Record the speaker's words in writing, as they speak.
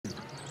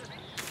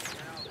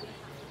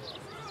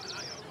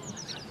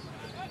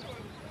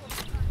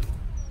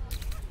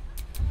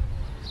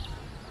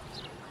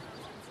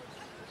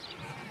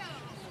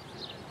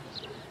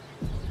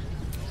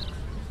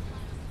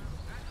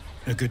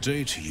A good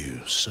day to you,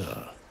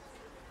 sir.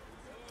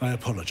 I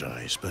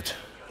apologize, but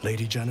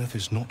Lady Janeth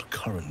is not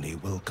currently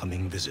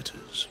welcoming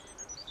visitors.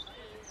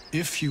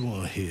 If you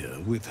are here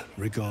with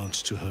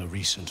regards to her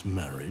recent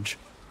marriage,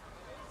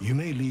 you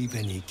may leave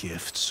any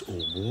gifts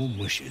or warm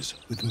wishes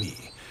with me,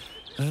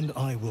 and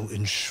I will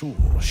ensure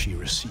she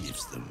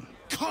receives them.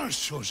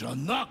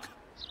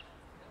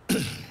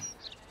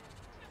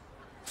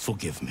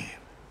 Forgive me.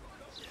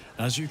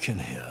 As you can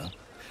hear,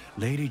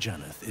 Lady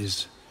Janeth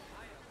is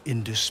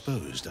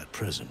indisposed at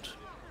present.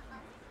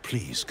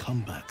 Please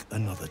come back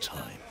another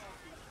time.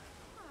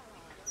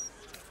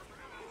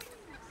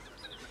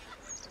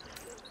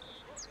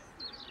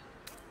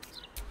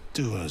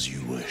 Do as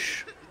you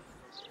wish.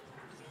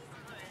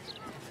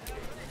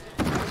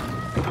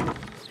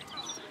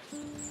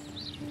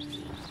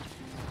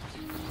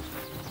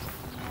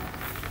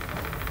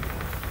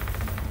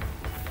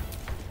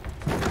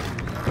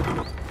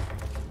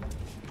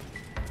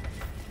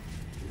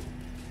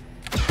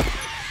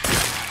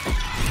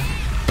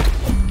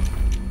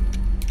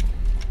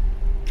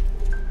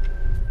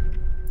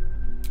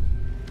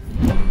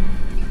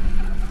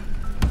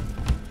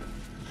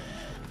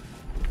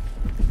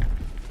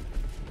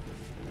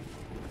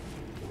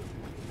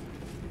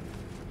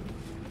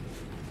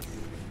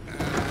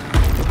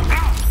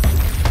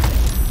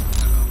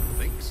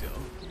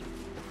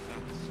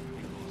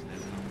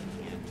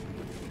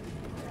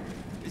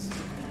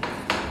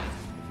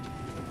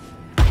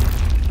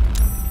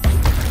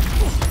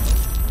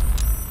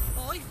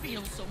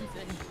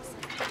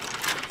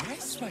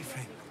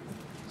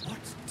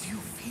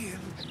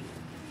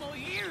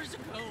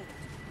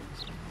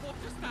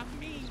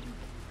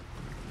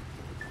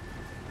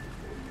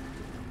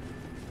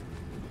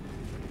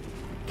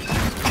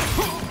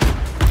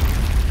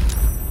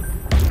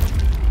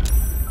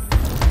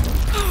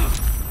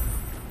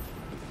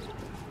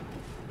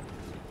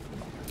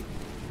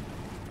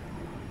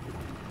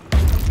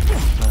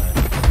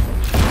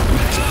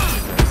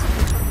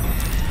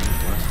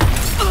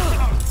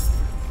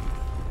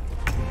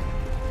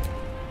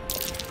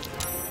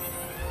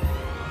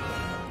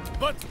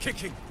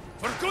 Kicking,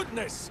 for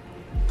goodness!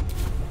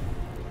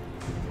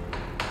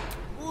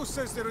 Who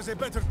says there is a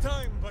better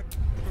time, but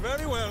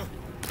very well.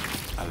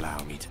 Allow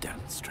me to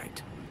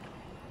demonstrate.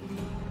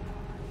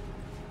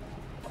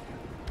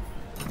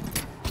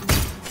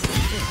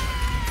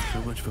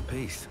 So much for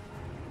peace.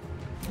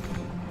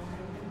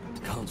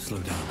 Can't slow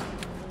down.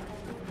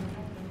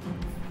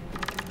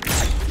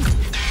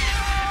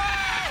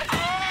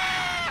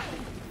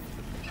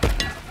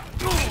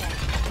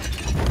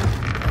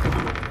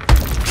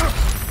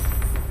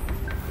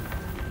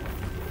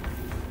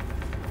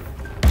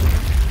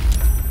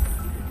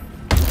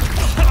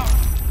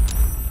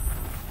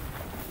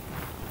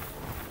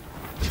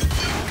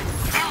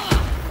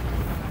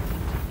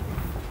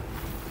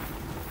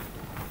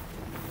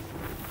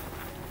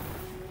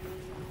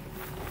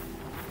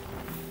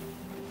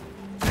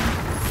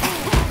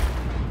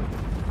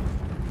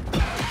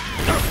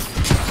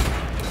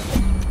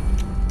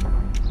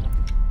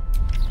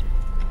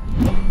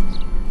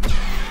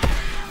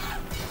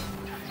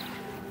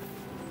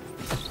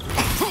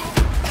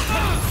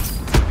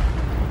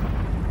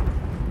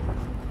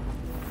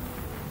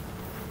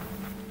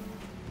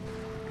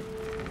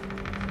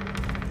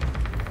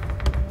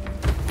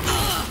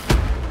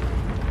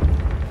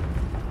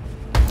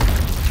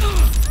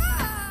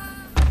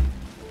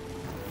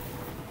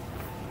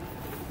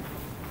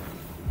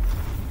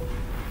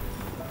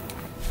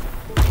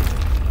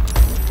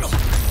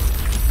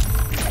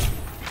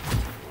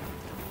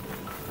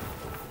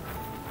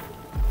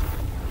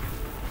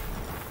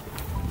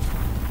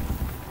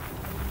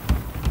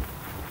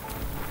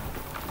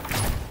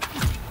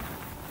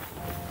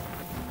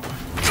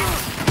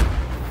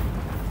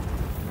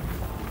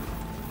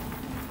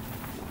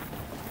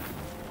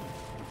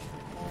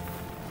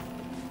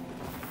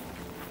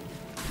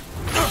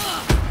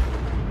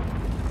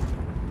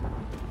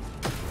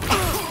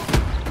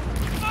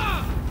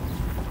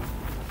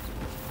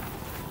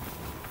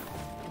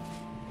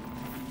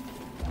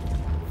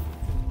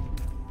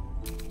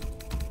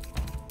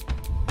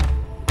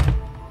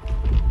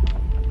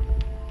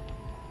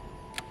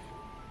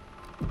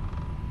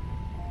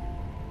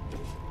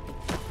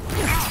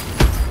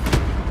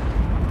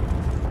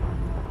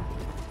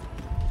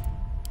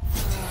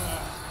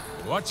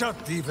 Watch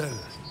out, Devil.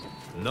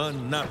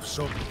 None nap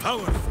so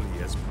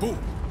powerfully as Boo.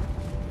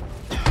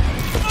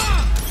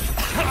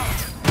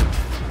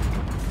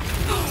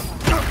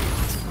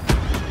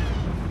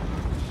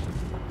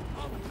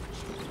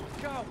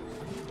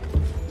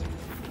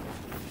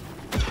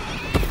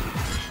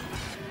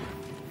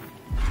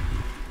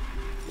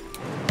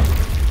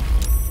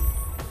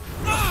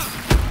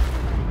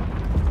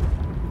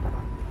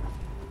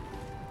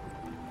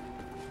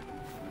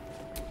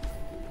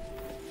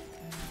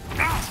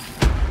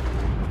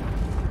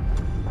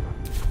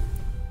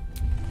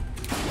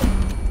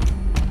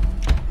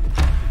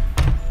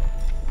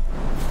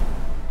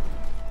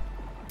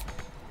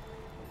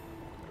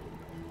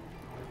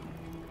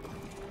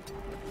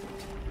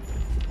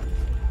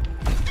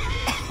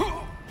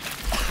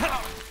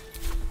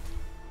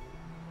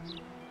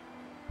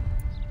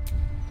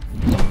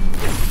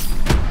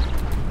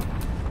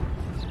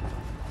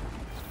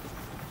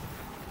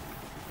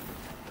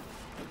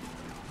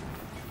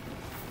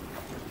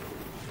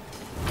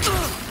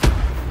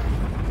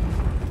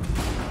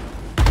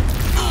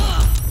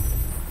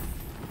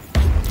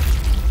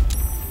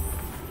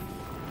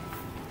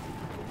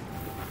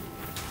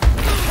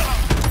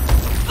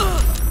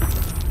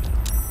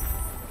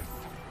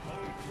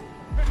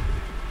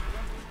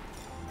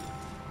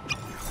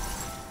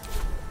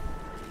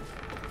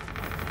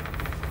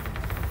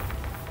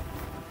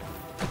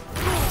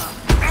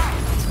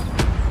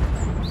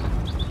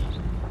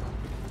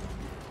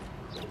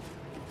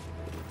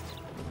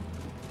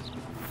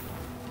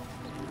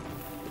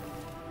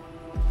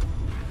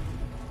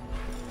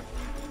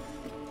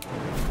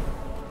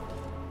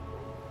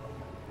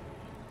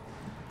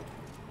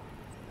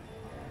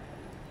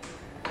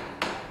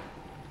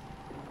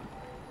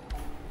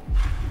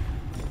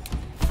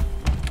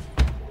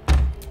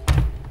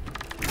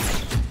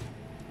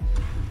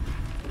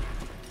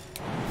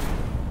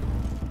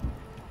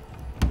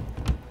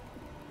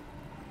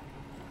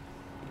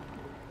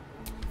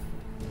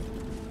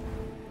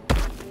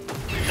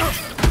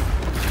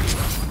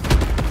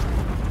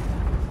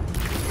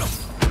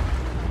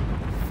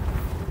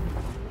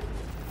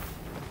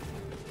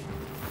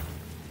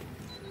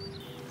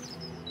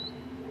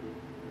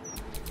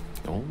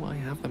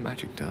 have the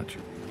magic touch.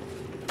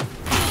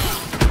 I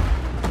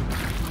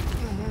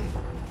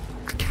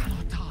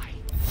cannot die.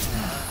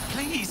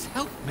 Please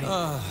help me.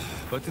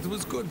 But it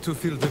was good to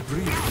feel the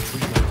breeze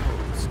between my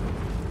toes.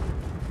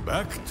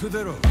 Back to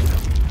the road.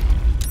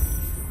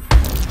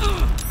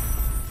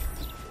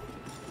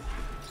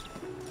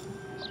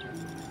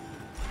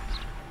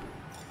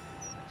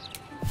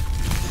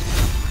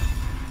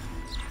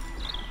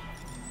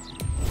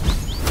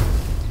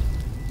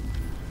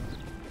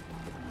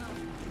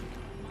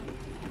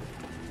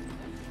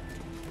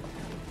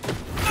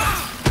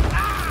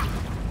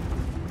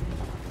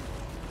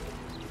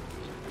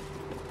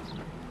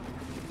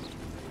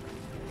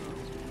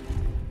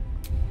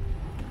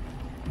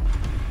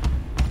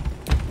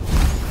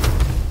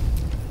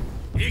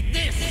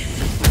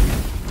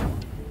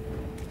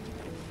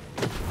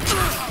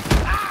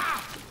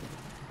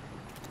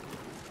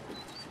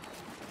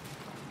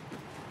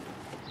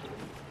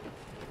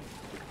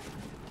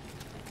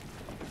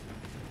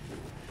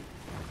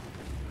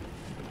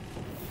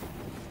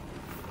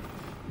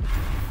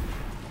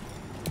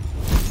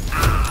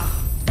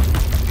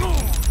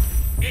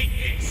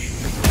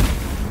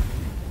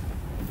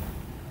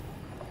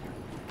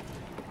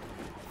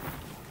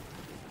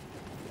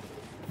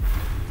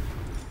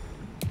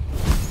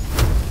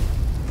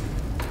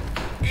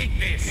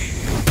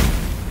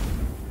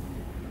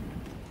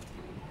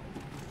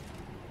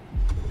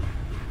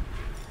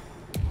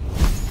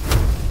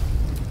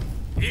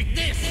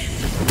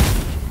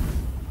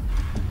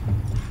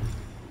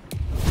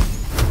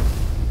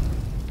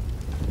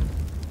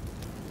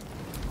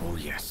 Oh,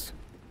 yes.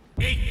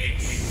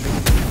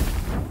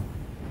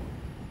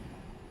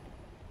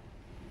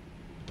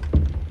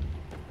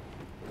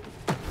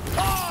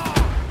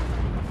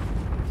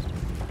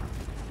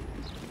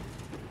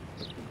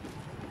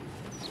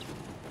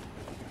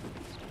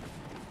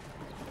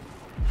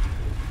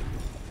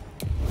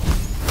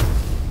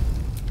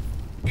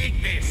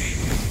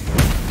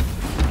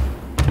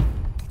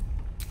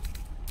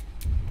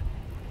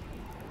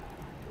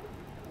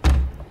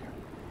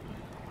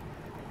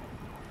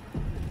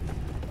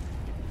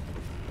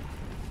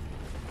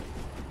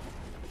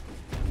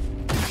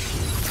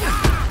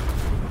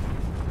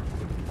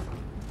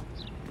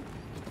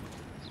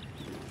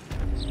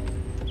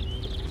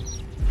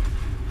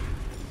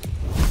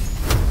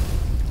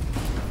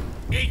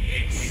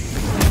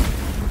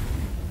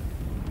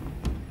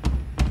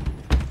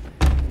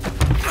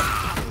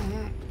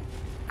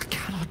 I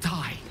cannot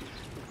die.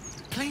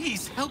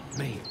 Please help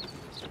me.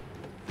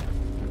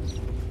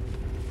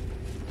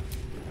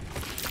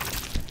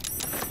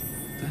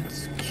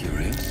 That's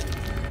curious.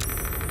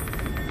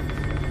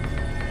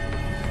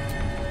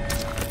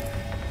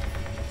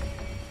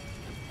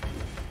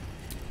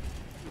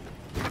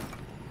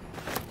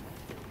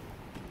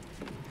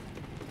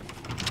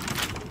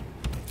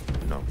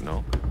 Knock,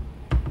 knock.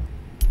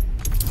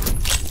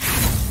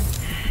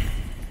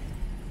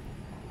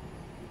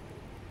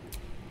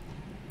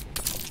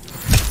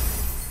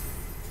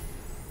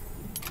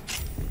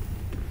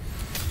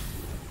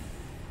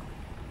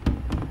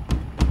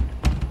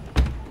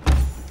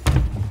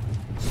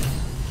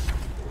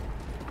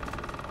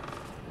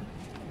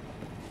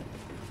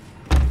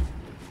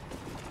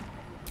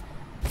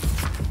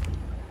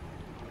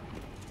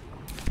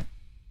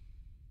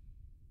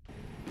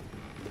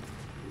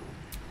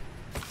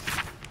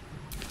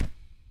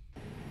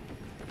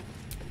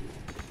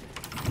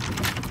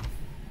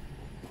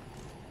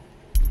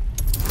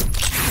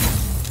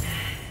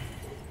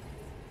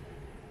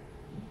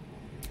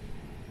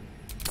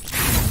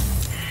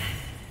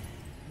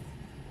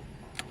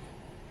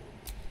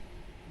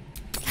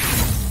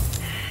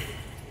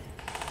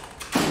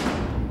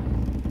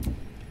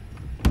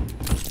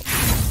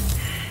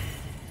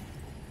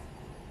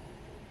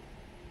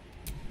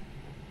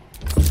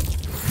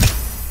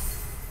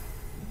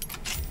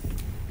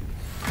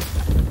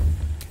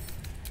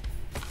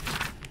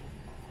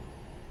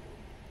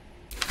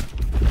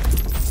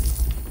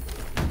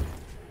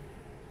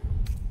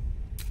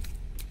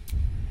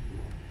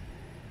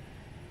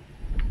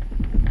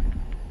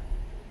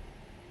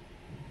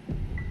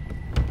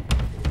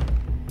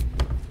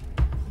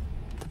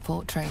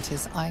 Portrait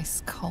is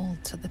ice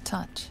cold to the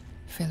touch,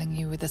 filling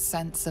you with a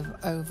sense of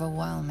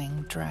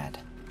overwhelming dread.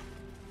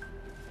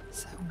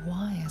 So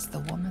why is the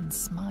woman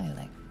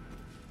smiling?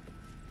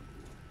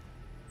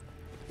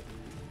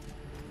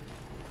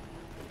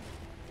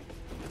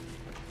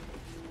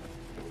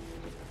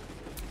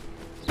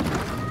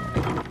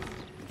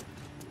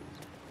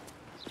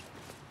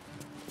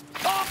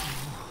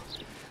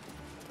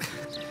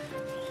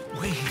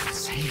 Weave,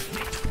 save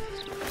me.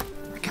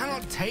 I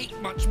cannot take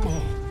much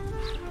more.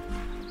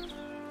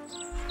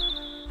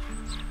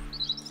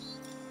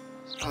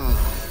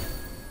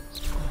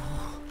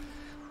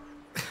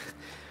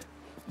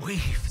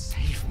 Weave,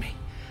 save me.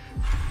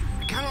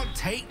 I cannot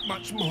take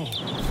much more.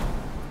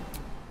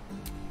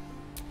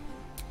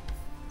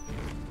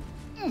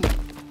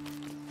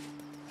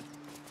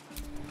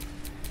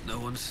 No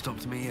one's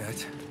stopped me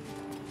yet.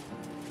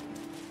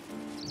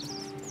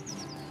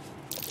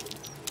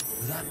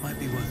 That might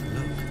be worth a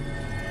look.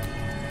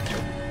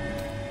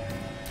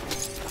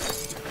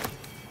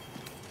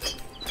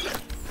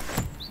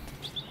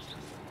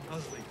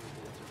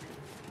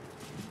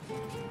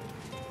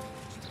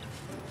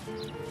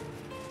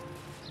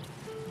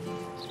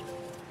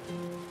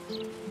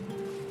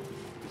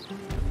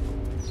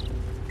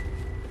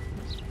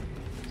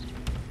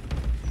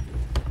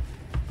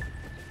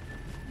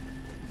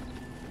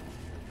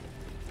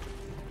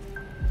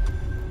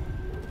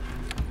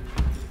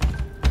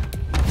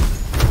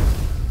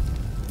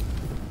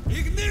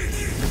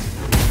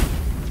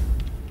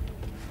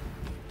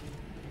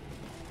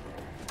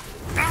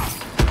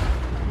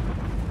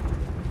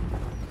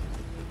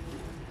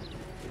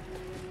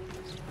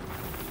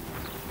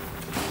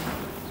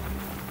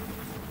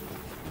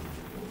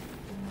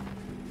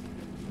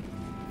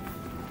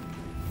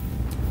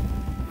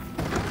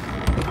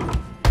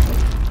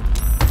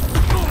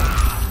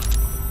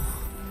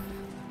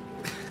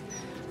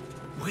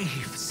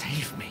 Weave,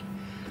 save me.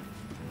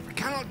 I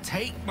cannot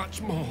take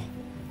much more.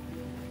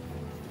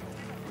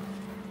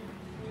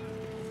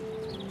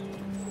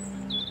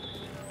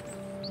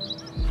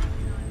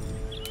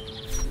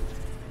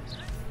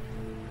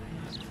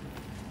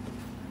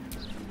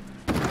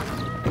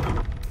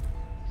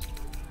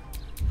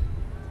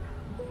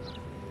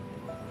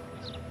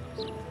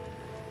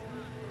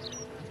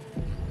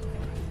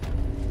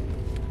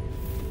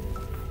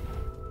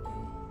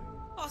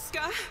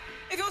 Oskar,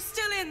 if you're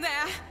still in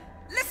there,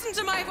 listen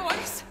to my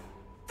voice.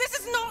 This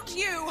is not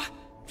you.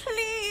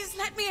 Please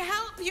let me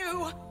help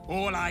you.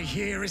 All I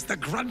hear is the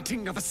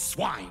grunting of a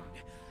swine.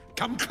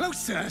 Come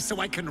closer so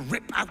I can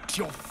rip out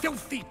your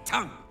filthy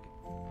tongue.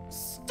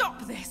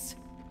 Stop this.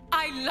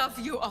 I love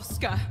you,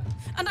 Oskar.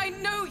 And I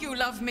know you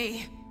love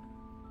me.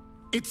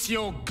 It's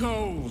your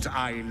gold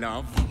I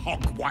love,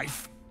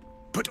 Hawkwife.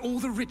 But all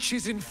the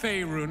riches in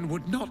Faerun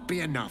would not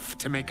be enough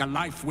to make a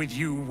life with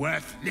you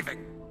worth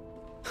living.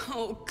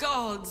 Oh,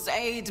 gods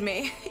aid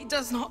me. He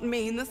does not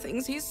mean the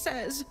things he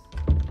says.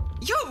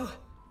 You!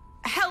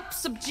 Help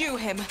subdue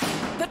him,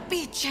 but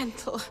be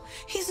gentle.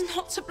 He's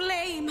not to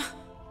blame.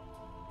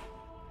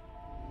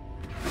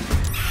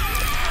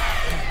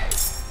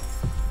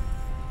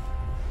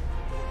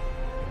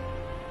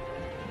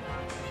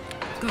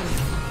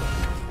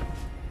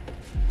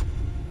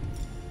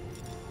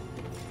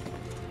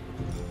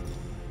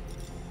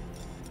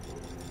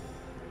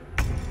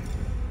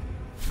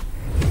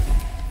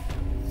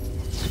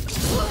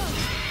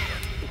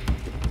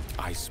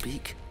 I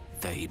speak,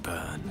 they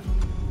burn.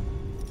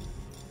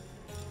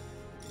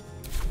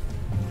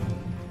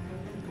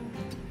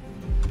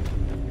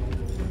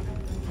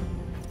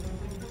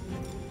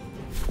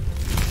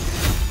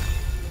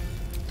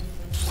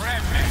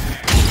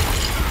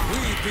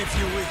 Weep if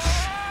you wish.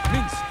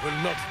 Mince will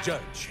not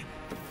judge.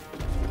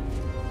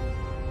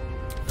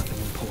 Nothing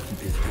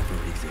important is ever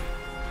easy.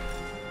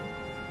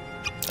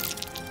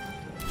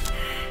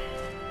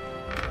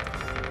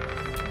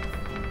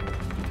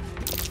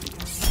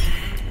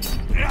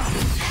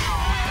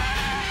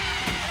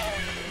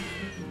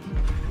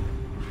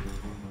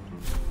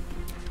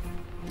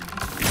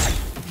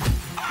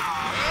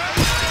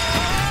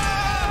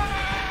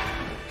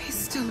 He's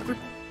still...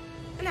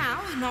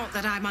 Now, not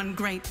that I'm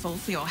ungrateful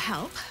for your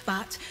help,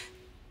 but...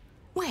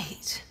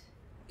 Wait.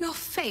 Your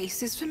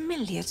face is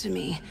familiar to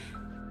me.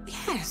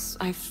 Yes,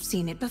 I've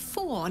seen it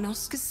before in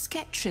Oskar's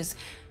sketches.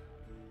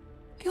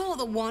 You're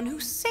the one who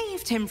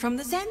saved him from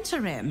the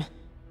Zentarim.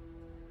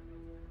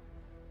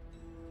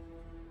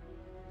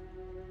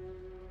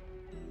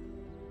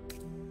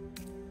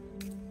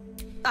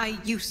 I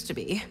used to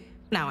be.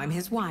 Now I'm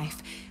his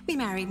wife. We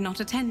married not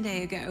a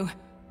 10-day ago.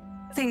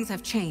 Things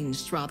have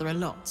changed rather a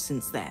lot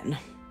since then.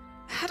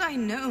 Had I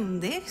known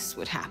this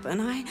would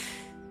happen,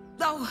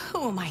 Oh,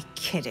 who am I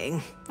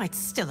kidding? I'd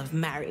still have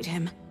married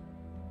him.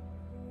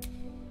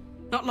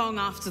 Not long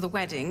after the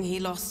wedding, he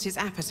lost his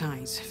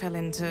appetite, fell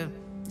into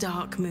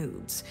dark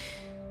moods.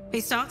 He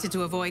started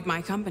to avoid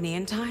my company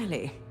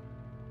entirely.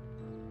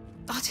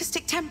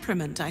 Artistic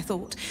temperament, I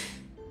thought,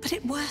 but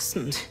it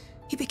worsened.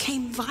 He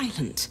became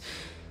violent.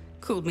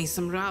 Called me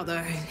some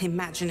rather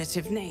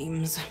imaginative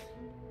names.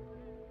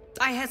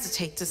 I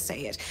hesitate to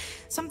say it.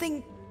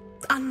 Something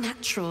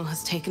unnatural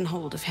has taken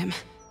hold of him.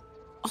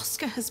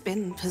 Oskar has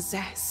been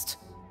possessed.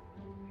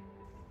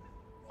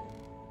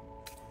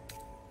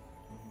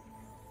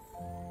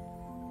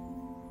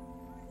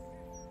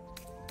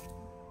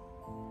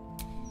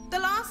 The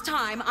last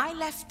time I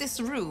left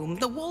this room,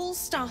 the walls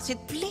started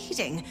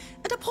bleeding,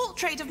 and a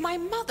portrait of my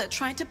mother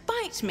tried to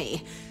bite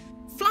me.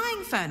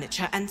 Flying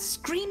furniture and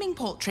screaming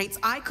portraits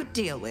I could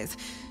deal with,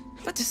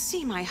 but to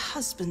see my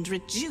husband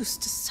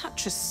reduced to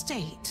such a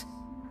state...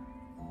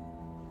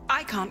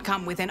 I can't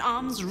come within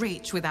arm's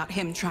reach without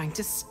him trying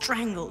to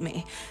strangle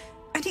me.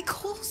 And he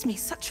calls me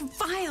such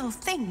vile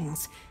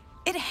things.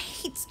 It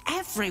hates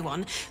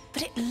everyone,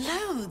 but it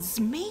loathes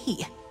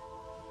me.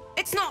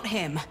 It's not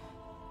him.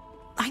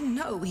 I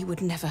know he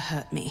would never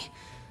hurt me.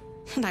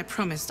 And I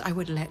promised I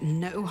would let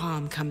no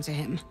harm come to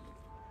him.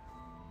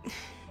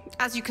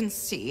 As you can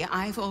see,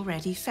 I've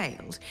already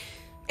failed.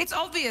 It's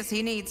obvious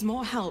he needs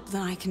more help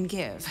than I can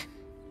give.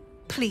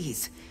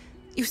 Please,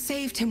 you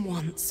saved him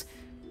once.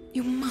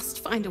 You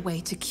must find a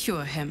way to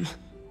cure him.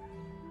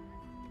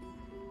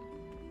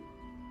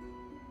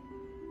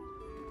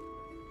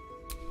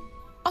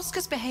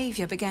 Oscar's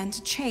behavior began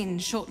to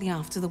change shortly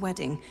after the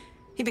wedding.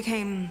 He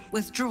became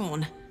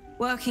withdrawn,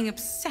 working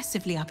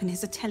obsessively up in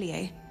his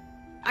atelier.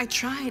 I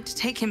tried to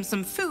take him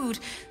some food,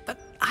 but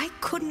I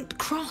couldn't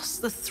cross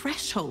the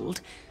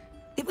threshold.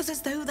 It was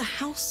as though the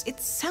house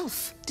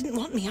itself didn't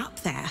want me up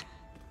there.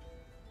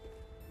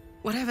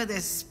 Whatever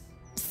this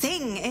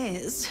thing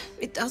is,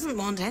 it doesn't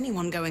want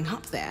anyone going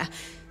up there.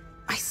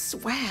 I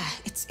swear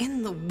it's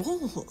in the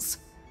walls,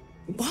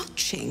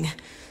 watching.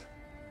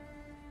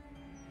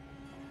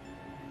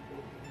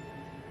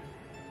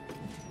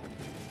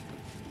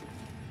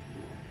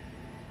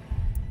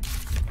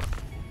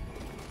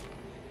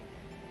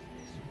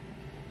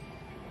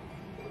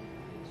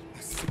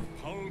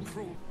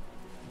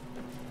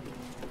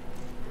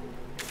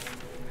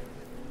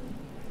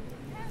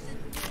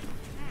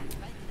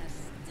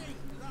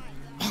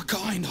 My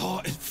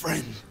kind-hearted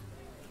friend.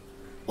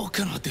 What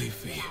can I do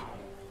for you?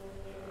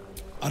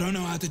 I don't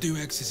know how to do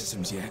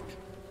exorcisms yet,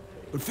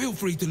 but feel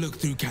free to look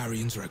through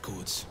Carrion's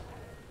records.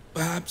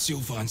 Perhaps you'll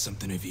find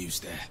something of use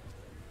there.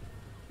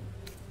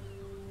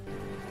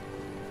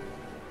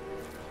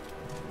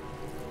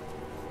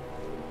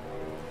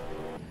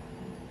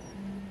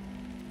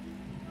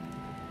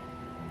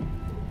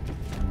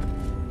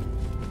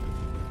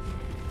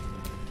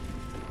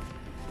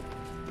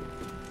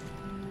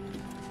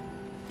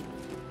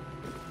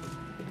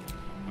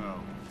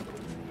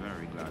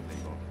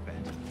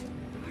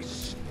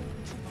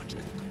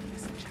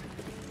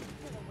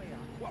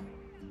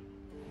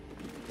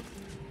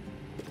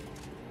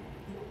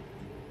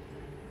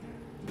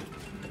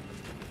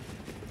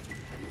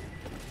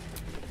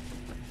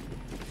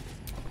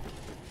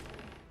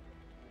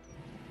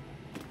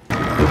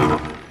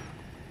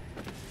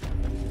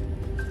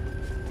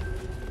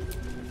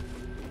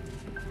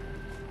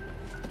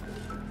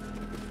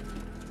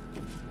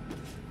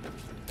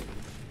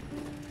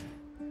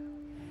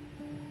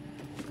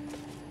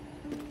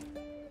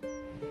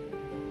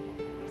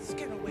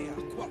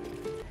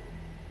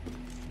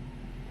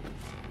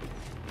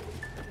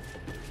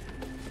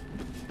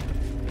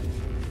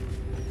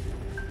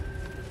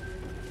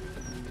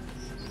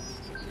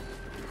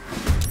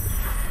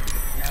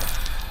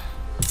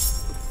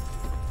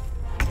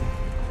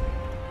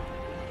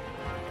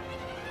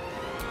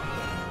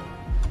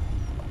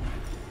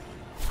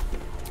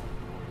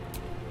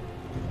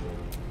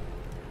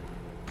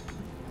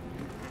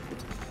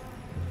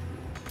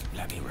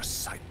 Let me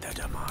recite their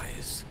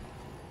demise.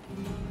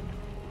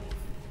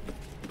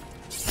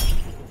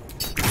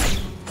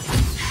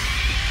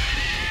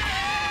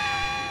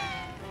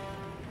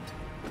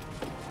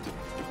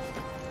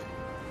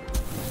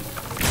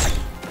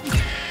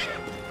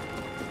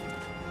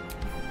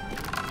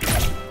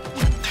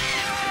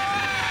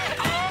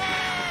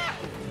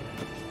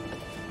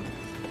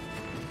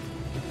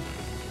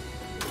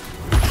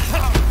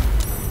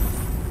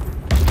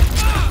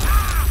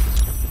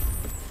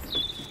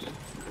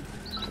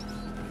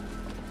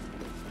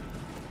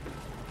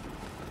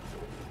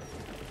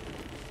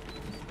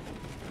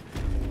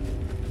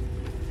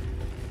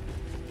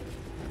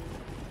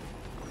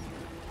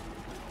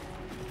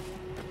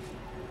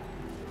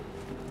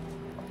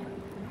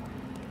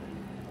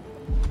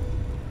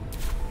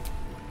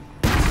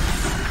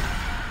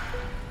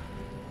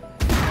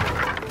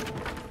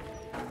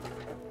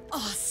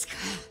 Oskar!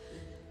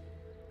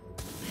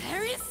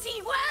 Where is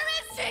he? Where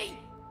is he?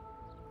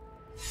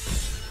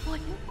 What?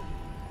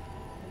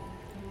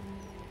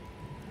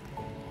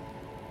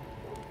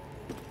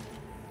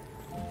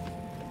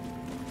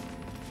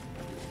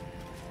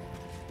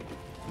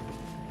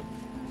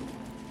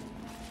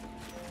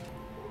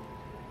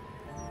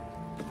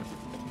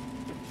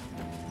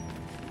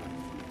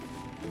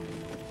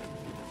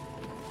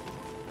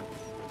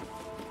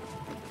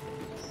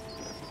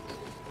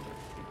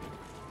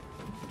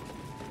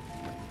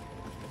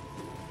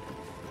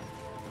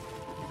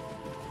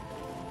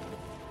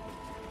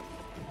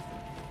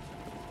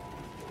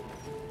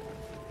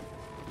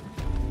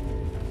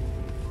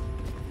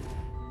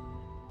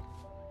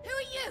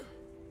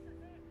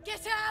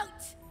 Get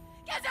out!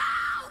 Get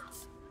out!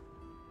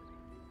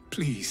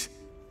 Please,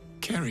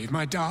 Carrie,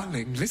 my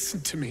darling, listen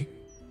to me.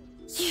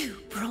 You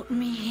brought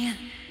me here.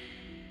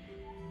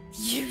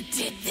 You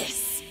did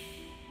this.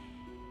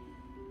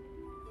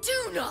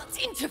 Do not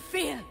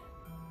interfere.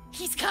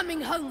 He's coming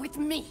home with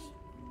me.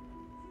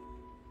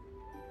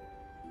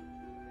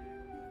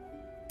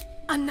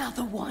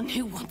 Another one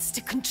who wants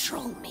to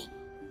control me.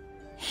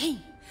 He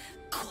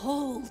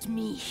called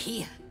me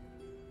here.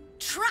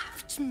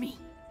 Trapped me.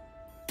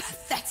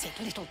 Pathetic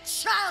little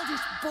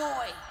childish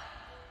boy!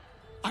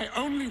 I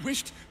only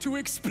wished to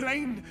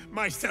explain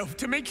myself,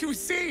 to make you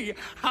see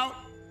how...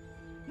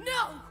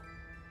 No!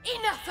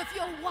 Enough of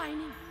your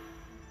whining!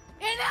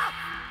 Enough!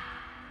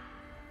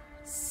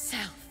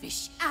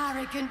 Selfish,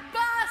 arrogant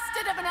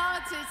bastard of an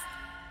artist!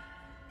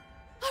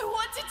 I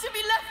wanted to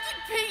be left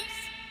in peace!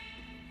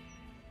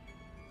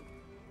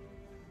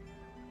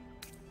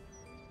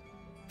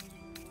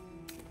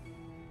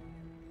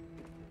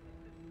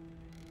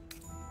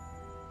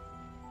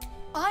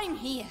 I'm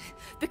here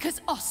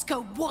because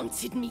Oskar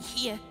wanted me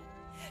here.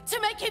 to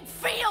make him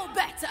feel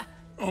better.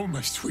 Oh,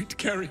 my sweet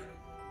Carrie.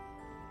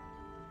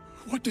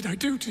 What did I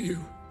do to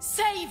you?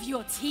 Save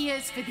your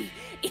tears for the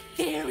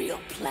ethereal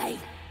plane.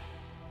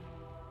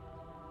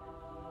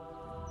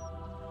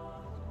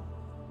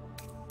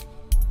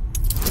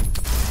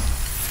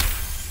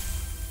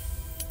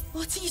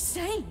 What are you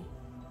saying?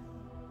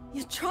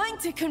 You're trying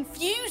to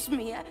confuse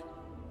me.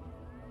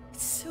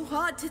 It's so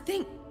hard to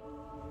think.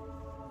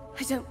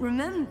 I don't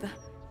remember.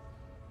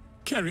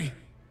 Carrie,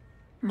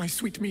 my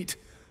sweet meat.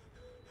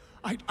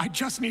 I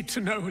just need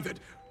to know that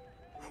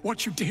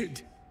what you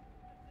did,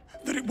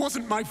 that it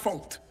wasn't my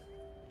fault.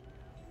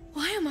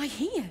 Why am I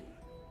here?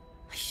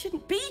 I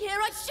shouldn't be here.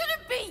 I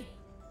shouldn't be!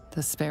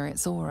 The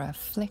spirit's aura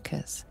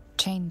flickers,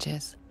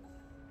 changes.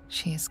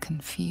 She is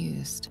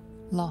confused,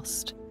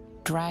 lost,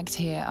 dragged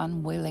here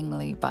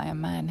unwillingly by a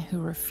man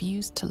who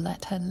refused to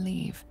let her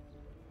leave.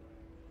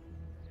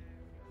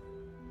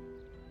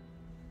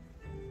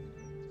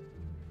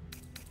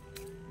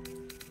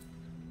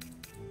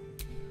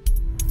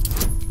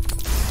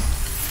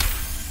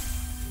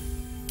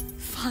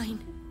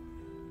 Fine.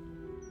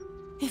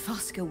 If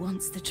Oskar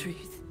wants the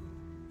truth,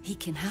 he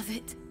can have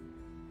it.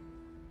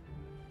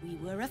 We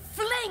were a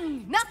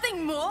fling,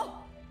 nothing more!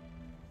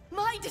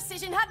 My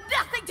decision had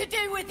nothing to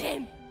do with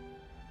him!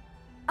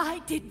 I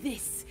did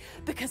this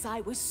because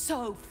I was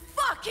so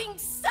fucking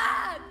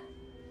sad!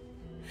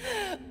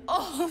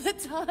 All the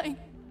time.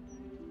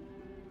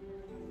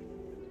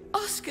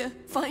 Oskar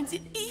finds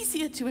it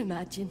easier to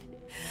imagine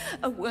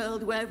a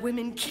world where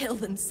women kill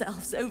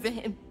themselves over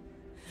him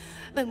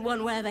than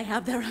one where they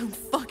have their own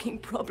fucking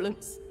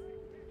problems.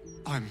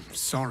 I'm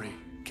sorry,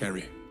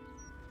 Carrie.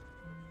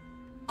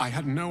 I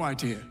had no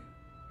idea.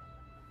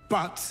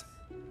 But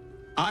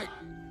I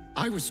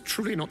was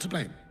truly not to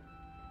blame.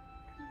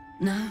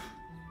 No,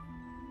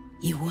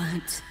 you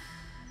weren't.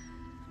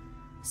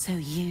 So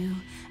you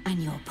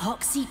and your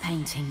poxy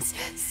paintings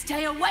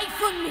stay away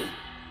from me!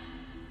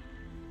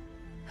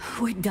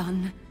 We're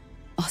done,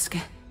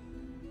 Oskar.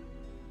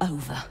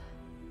 Over.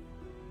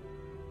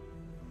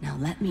 Now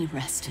let me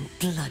rest in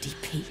bloody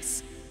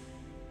peace.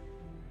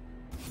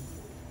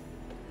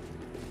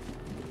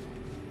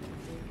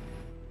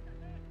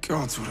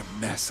 Gods, what a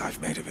mess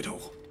I've made of it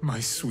all. My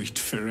sweet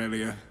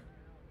Ferelia.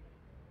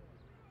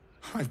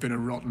 I've been a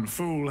rotten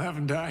fool,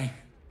 haven't I?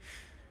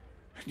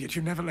 And yet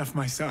you never left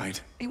my side.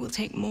 It will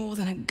take more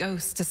than a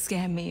ghost to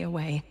scare me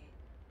away.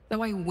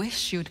 Though I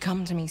wish you'd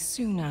come to me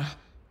sooner.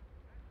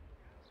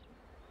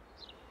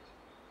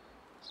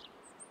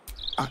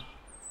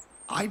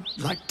 I'd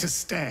like to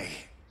stay.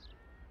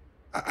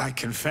 I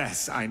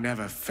confess I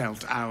never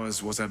felt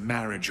ours was a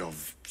marriage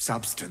of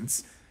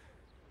substance.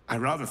 I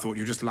rather thought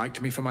you just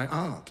liked me for my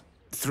art.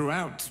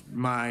 Throughout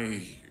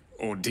my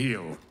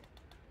ordeal,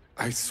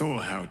 I saw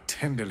how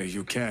tenderly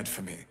you cared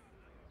for me.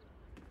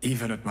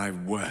 Even at my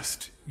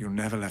worst, you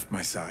never left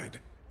my side.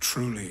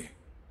 Truly,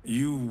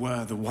 you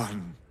were the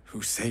one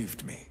who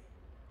saved me.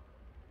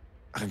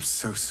 I'm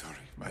so sorry,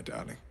 my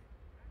darling.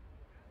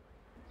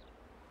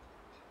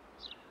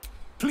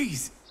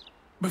 Please,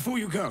 before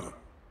you go,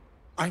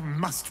 I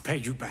must pay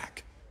you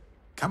back.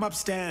 Come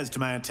upstairs to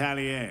my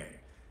atelier.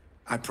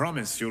 I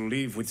promise you'll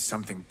leave with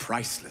something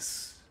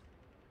priceless.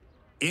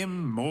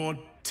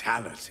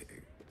 Immortality.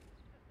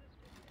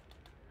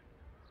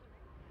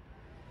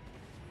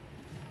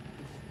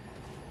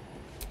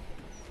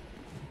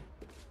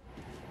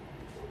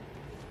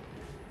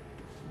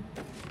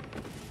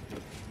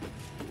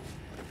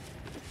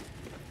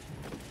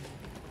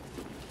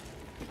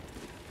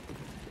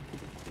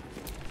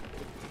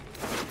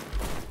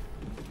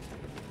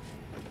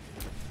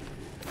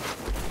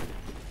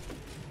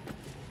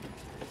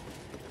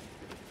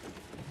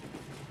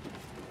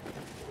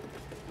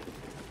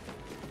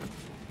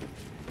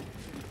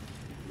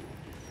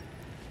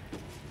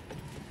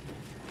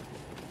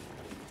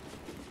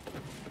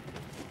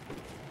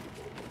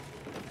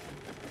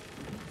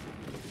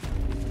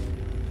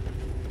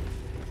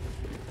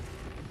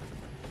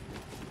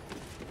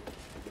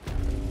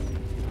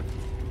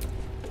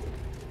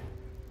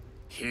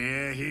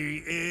 Here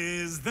he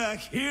is, the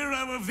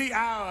hero of the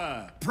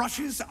hour.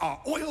 Brushes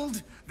are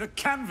oiled, the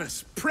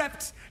canvas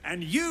prepped,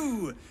 and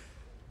you...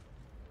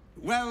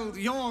 well,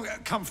 you're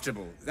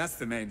comfortable. That's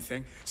the main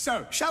thing.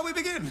 So, shall we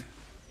begin?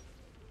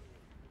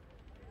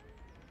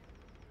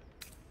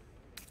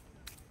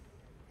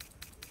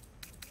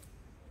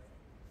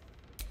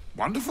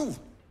 Wonderful.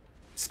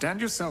 Stand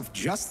yourself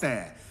just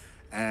there,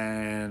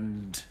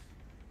 and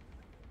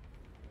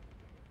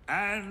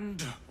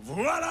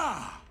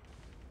voila!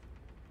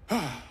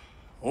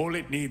 All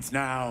it needs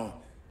now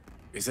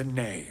is a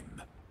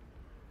name.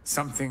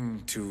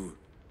 Something to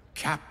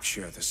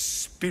capture the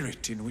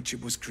spirit in which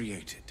it was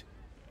created.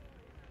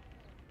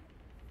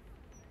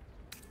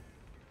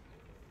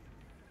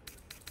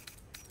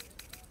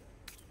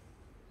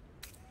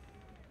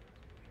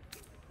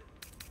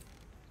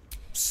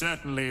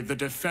 Certainly the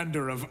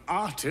defender of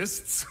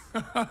artists.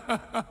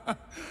 A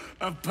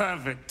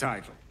perfect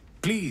title.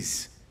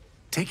 Please,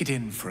 take it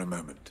in for a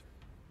moment.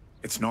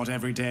 It's not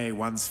every day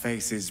one's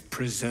face is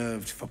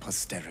preserved for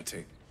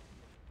posterity.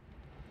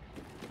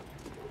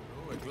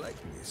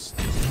 likeness.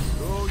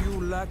 Though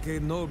you lack a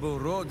noble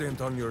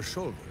rodent on your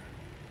shoulder.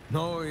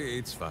 No,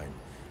 it's fine.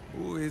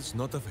 Who is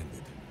not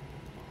offended?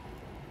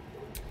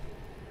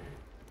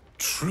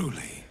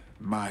 Truly,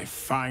 my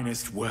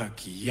finest work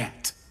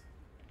yet.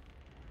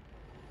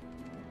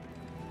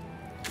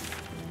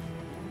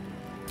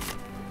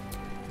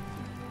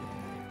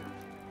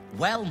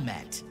 Well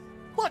met.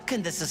 What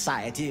can the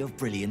Society of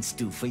Brilliance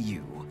do for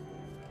you?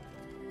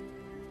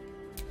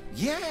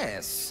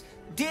 Yes,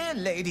 dear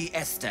Lady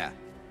Esther,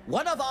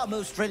 one of our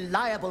most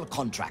reliable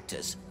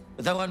contractors.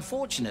 Though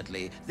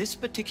unfortunately, this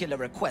particular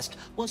request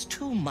was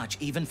too much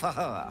even for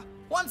her.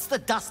 Once the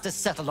dust has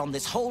settled on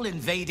this whole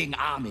invading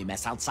army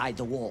mess outside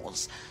the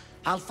walls,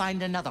 I'll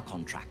find another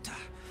contractor.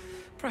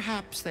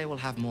 Perhaps they will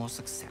have more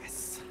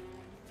success.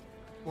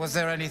 Was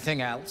there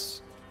anything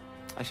else?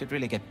 I should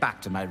really get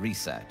back to my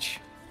research.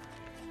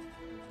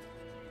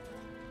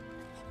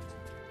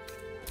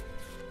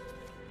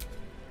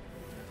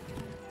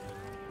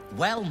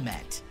 Well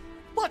met.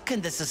 What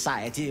can the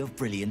Society of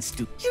Brilliance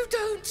do? You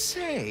don't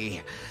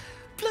say.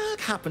 Blurg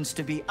happens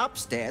to be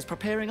upstairs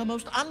preparing a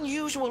most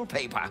unusual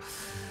paper.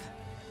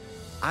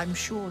 I'm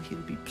sure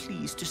he'll be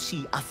pleased to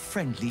see a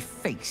friendly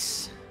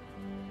face.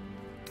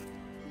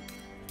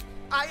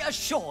 I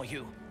assure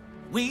you,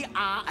 we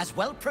are as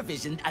well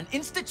provisioned an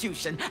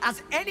institution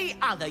as any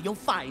other you'll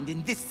find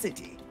in this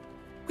city.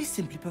 We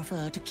simply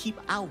prefer to keep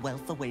our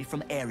wealth away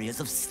from areas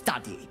of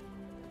study.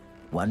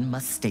 One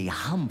must stay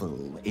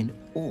humble in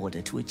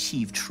order to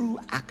achieve true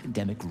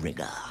academic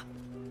rigor.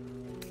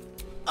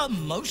 A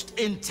most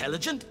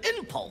intelligent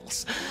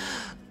impulse.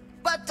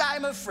 But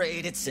I'm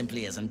afraid it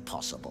simply isn't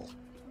possible.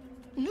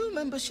 New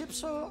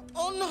memberships are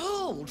on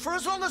hold for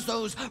as long as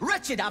those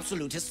wretched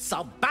absolutists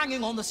are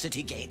banging on the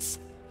city gates.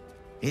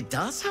 It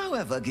does,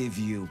 however, give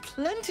you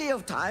plenty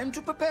of time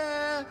to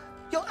prepare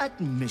your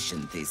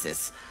admission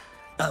thesis.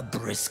 A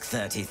brisk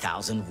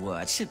 30,000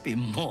 words should be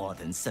more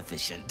than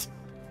sufficient.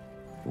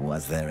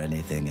 Was there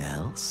anything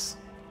else?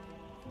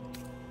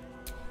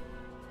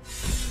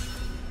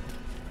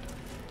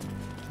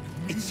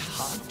 It's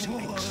hard to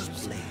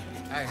explain.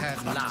 I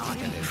have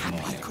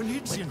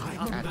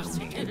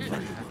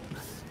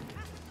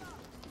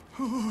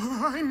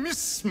I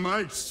miss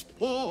my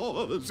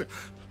spores.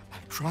 I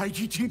tried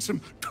eating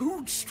some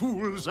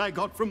toadstools I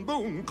got from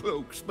bone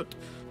cloaks, but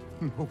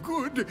no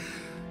good.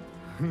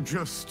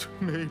 Just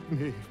made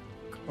me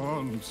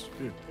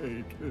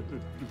constipated.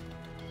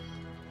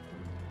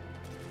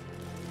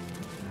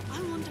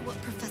 I wonder what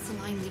Professor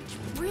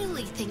Lineleach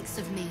really thinks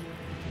of me.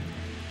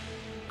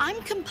 I'm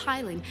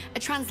compiling a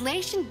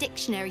translation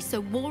dictionary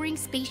so warring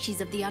species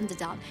of the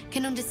Underdark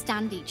can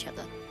understand each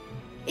other.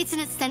 It's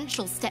an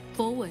essential step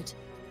forward.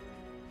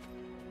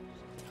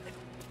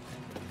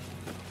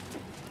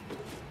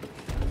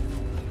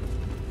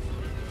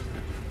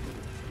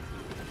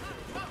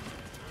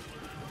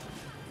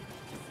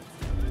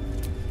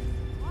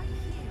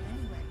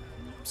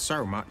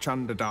 So much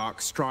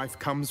Underdark strife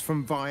comes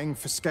from vying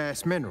for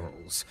scarce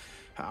minerals.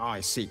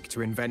 I seek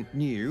to invent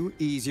new,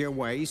 easier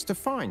ways to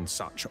find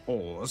such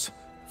ores.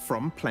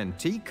 From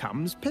plenty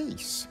comes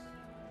peace.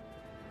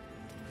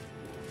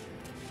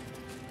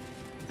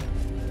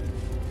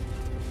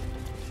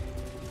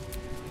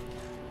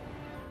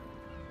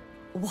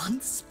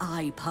 Once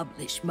I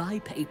publish my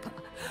paper,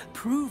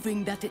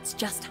 proving that it's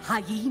just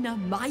hyena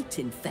mite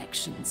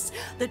infections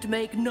that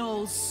make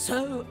gnolls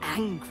so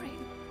angry,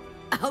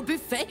 I'll be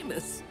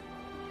famous.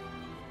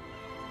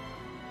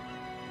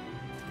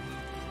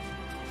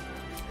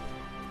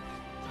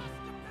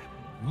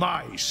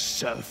 My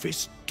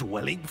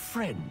surface-dwelling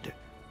friend.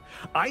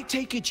 I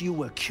take it you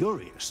were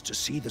curious to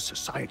see the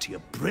Society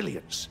of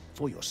Brilliance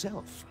for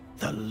yourself.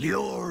 The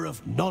lure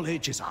of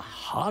knowledge is a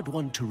hard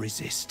one to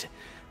resist,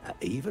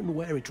 even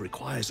where it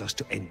requires us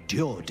to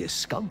endure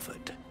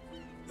discomfort.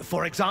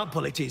 For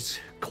example, it is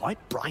quite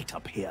bright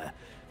up here.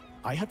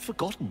 I had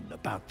forgotten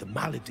about the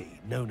malady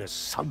known as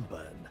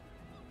sunburn.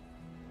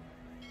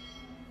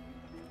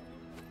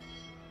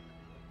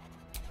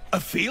 A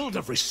field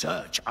of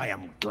research I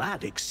am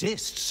glad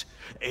exists.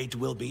 It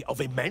will be of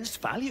immense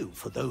value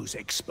for those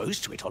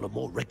exposed to it on a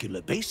more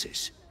regular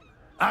basis.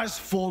 As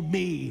for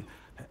me,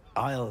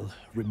 I'll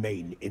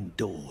remain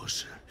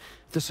indoors.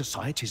 The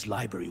Society's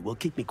library will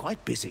keep me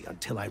quite busy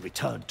until I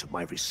return to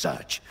my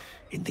research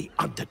in the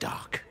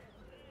Underdark.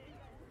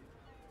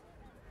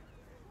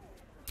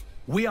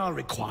 We are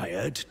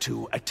required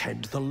to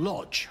attend the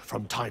lodge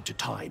from time to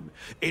time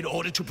in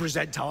order to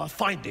present our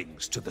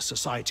findings to the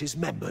Society's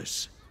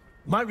members.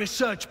 My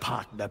research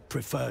partner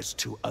prefers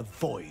to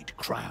avoid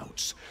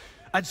crowds,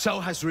 and so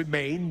has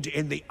remained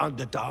in the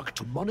Underdark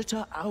to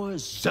monitor our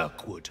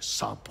Zirkwood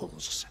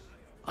samples.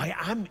 I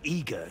am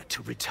eager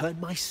to return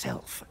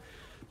myself,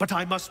 but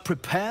I must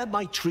prepare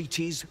my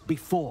treatise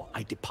before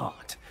I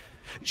depart.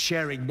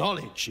 Sharing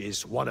knowledge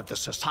is one of the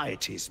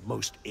Society's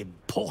most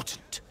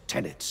important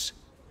tenets.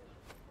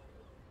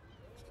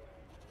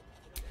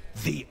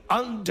 The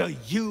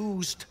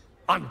underused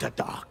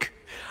Underdark.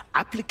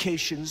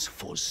 Applications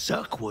for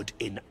Zirkwood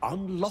in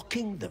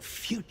unlocking the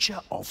future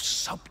of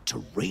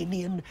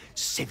subterranean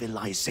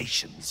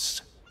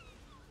civilizations.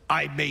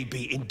 I may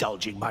be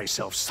indulging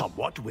myself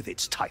somewhat with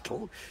its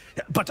title,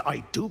 but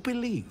I do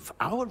believe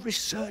our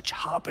research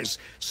harbors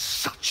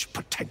such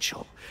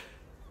potential.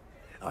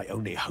 I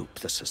only hope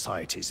the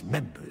Society's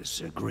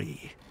members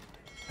agree.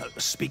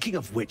 Speaking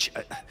of which,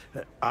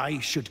 I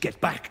should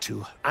get back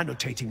to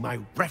annotating my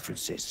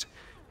references.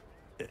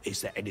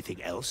 Is there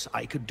anything else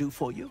I could do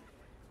for you?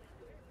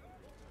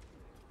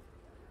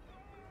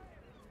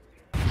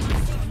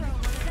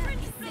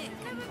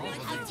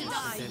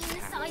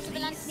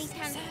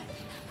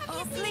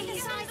 Oh,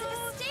 please.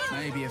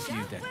 Maybe a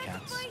few dead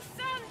cats.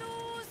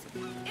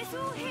 It's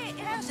all here.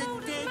 How's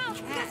a dead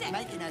cat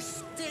making a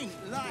stink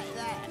like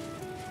that?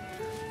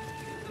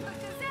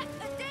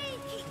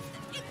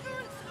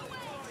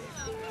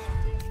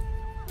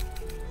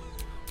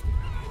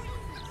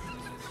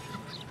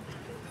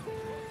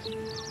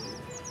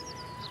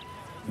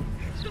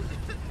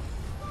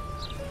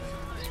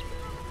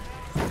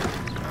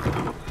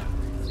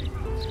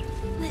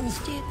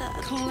 Let's do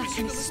that.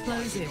 Clashing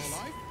explosives.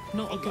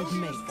 Not a good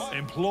mix.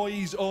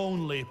 Employees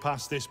only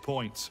past this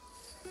point.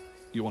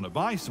 You want to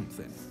buy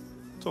something?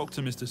 Talk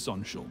to Mr.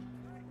 Sonshall.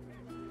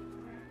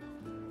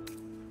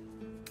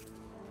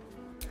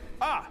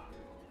 Ah!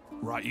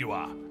 Right you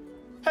are.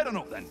 Head on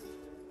up then.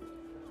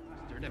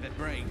 If it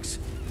breaks,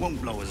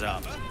 won't blow us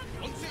up.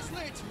 Once it's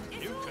lit,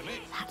 you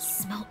commit. That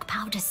smoke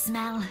powder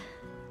smell.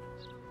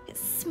 It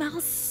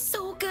smells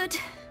so good.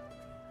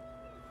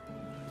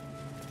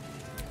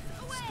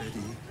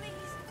 Steady.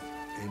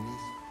 Amy.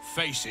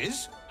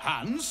 Faces,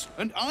 hands,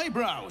 and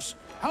eyebrows.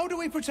 How do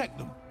we protect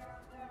them?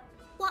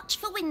 Watch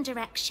for wind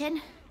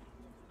direction.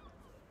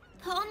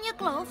 Put on your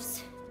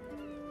gloves.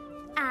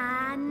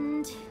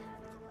 And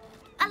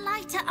a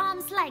light at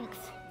arm's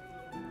length.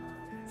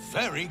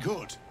 Very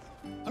good.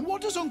 And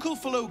what does Uncle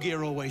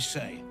Falogir always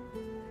say?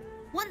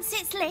 Once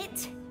it's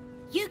lit,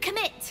 you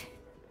commit.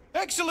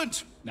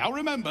 Excellent! Now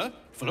remember,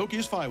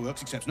 Falogir's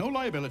Fireworks accepts no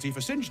liability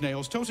for singed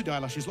nails, toasted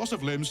eyelashes, loss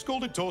of limbs,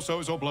 scalded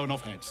torsos, or blown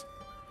off heads.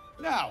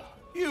 Now,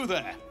 you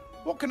there.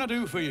 What can I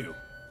do for you?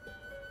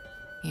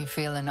 You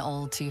feel an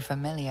all too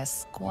familiar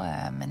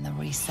squirm in the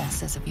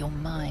recesses of your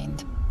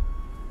mind.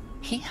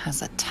 He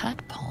has a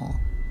tadpole.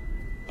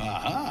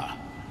 Aha!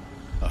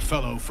 A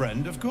fellow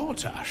friend of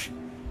Gortash.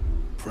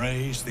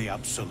 Praise the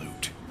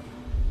Absolute.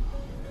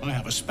 I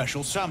have a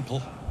special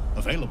sample,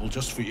 available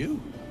just for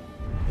you,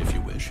 if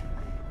you wish.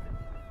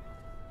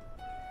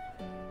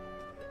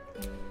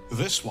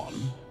 This one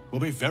will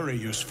be very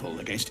useful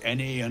against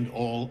any and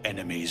all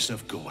enemies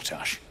of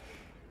Gortash.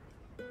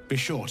 Be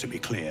sure to be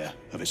clear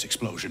of its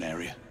explosion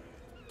area.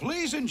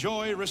 Please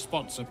enjoy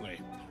responsibly,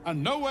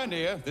 and nowhere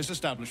near this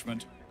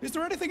establishment. Is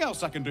there anything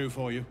else I can do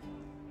for you?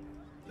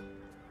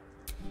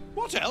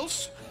 What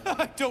else?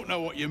 I don't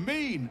know what you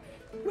mean.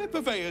 We're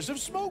purveyors of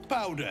smoke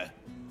powder.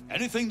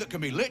 Anything that can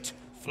be lit,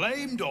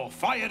 flamed, or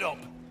fired up.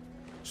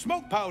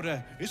 Smoke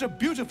powder is a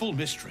beautiful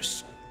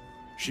mistress.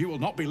 She will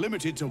not be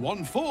limited to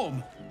one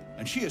form,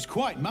 and she is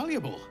quite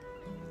malleable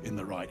in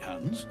the right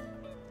hands.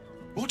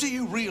 What are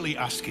you really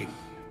asking,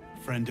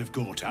 friend of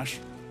Gortash?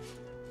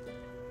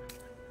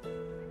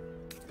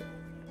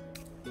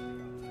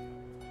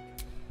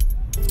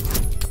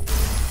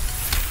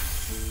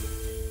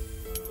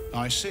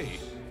 I see.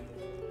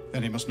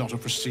 Then he must not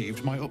have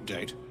received my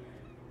update.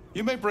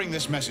 You may bring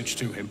this message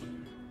to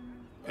him.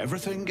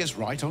 Everything is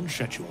right on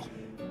schedule.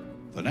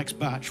 The next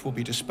batch will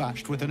be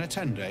dispatched within a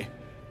 10-day.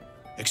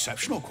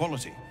 Exceptional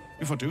quality,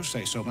 if I do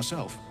say so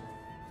myself.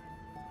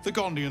 The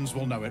Gondians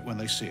will know it when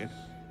they see it.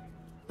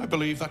 I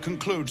believe that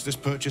concludes this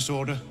purchase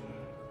order.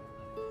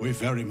 We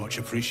very much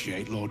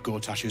appreciate Lord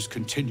Gortash's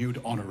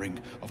continued honoring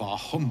of our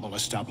humble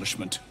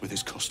establishment with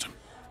his custom.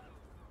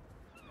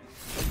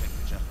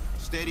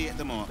 Steady at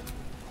the mark.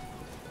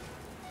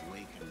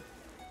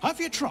 Have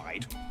you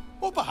tried?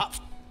 Or perhaps...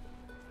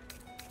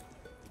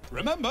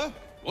 Remember,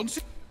 once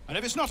it... And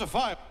if it's not a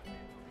fire...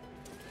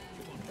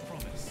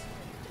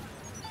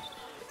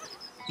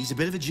 He's a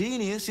bit of a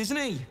genius, isn't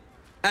he?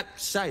 At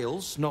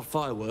sales, not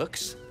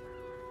fireworks.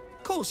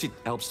 Of course, it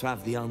helps to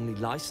have the only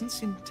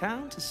license in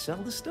town to sell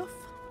the stuff.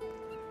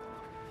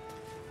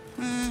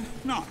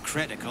 Not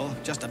critical,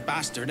 just a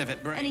bastard if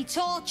it breaks. Any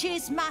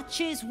torches,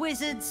 matches,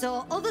 wizards,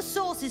 or other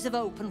sources of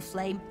open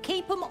flame,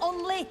 keep them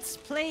unlit,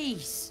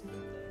 please.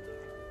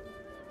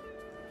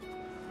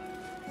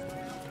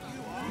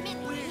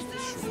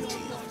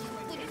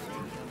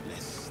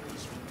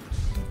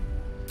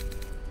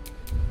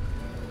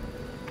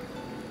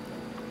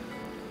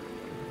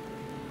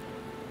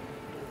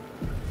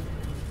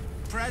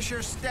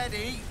 Pressure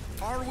steady.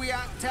 Are we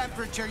at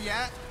temperature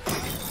yet?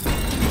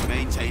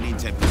 Maintaining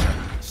temperature.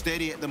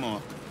 Steady at the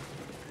mark.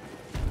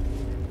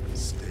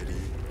 Steady.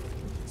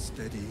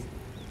 Steady.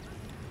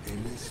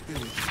 Any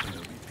spirit, and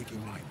I'll be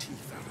picking my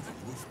teeth out of the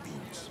roof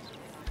beams.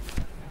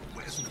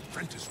 Where's an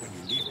apprentice when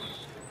you need one?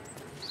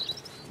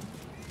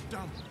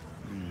 Dumb.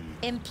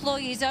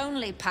 Employees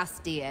only,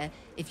 Pastia.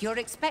 If you're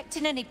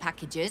expecting any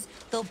packages,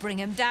 they'll bring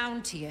them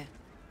down to you.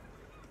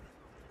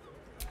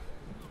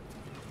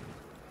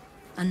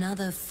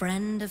 Another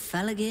friend of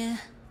Felagir?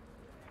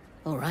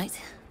 All right.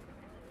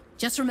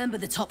 Just remember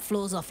the top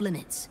floor's off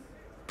limits.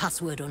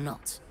 Password or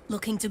not.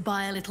 Looking to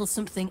buy a little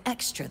something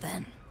extra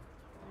then?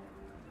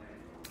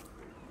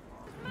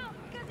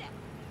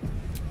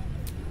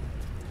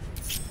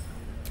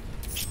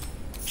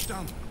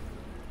 Done.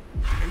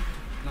 8,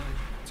 9,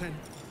 10.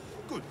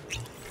 Good.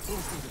 All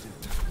fingers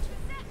intact.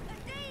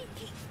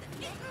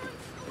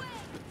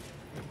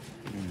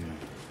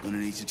 Gonna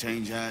need to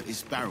change out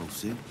this barrel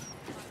soon.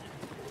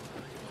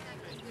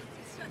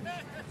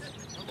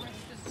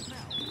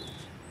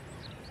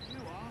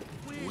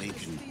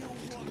 Awaken,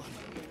 little one.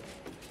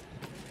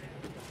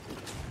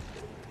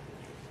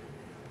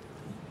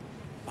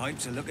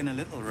 Pipes are looking a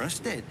little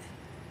rusted.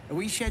 Are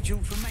we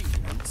scheduled for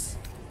maintenance?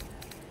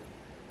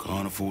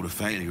 Can't afford a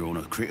failure on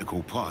a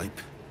critical pipe.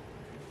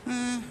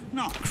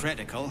 Not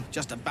critical,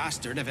 just a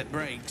bastard if it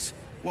breaks.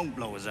 Won't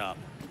blow us up.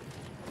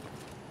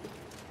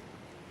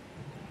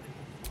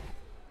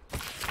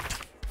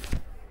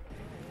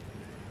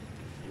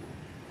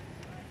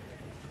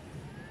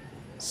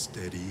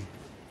 Steady.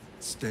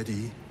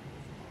 Steady.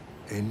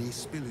 Any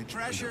spillage...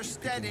 Pressure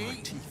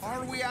steady.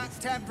 Are we at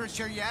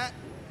temperature yet?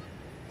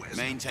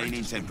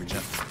 Maintaining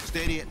temperature.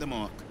 Steady at the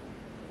mark.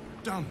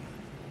 Done.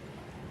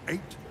 8,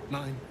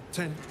 9,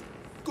 10.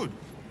 Good.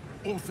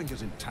 All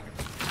fingers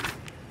intact.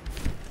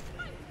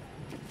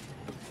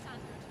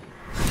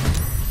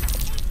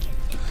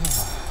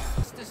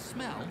 What's the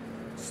smell?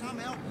 Some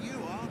help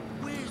you are.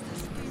 Where's the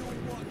steel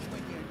watch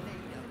when you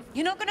need them?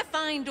 You're not going to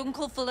find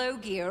Uncle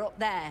Felagir up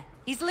there.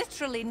 He's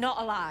literally not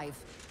alive.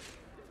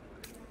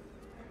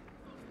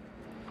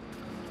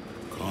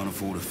 Can't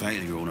afford a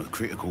failure on a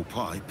critical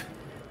pipe.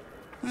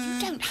 You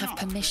don't have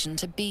permission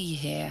to be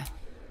here.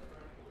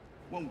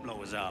 Won't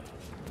blow us up.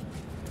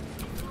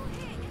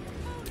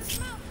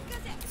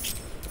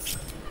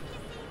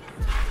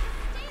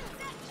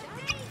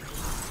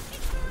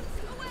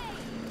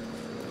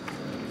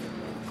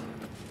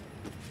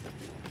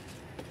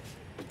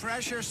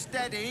 Pressure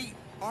steady.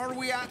 Are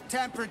we at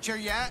temperature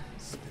yet?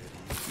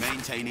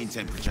 Maintaining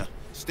temperature.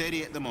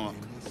 Steady at the mark.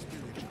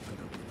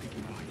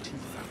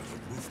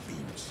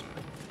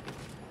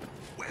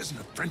 Where's an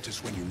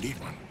apprentice when you need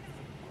one?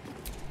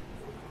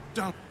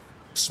 Done.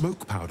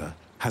 Smoke powder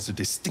has a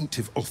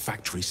distinctive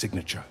olfactory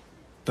signature.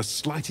 The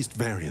slightest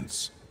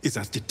variance is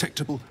as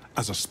detectable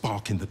as a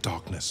spark in the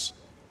darkness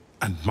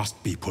and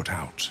must be put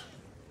out.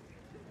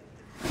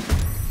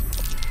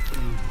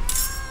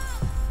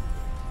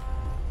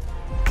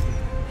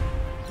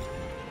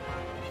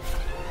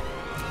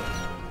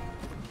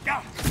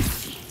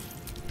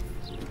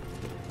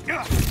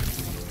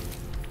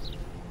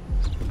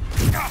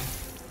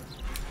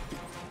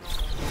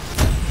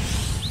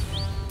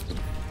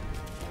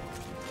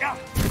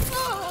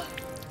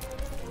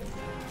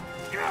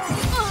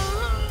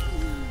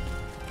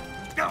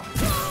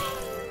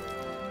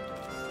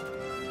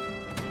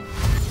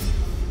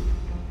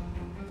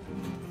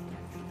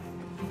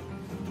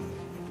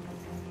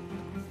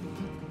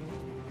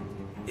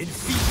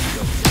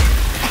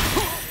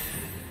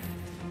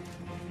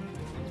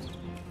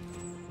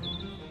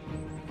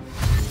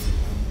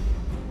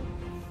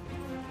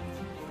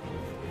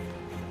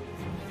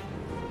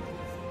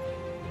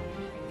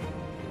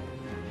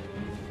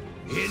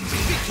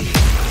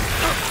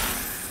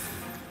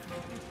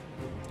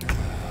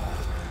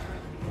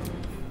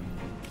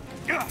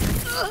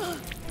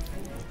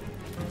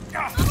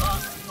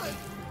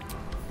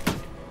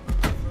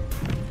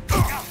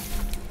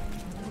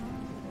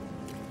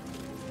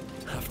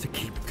 Have to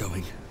keep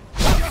going.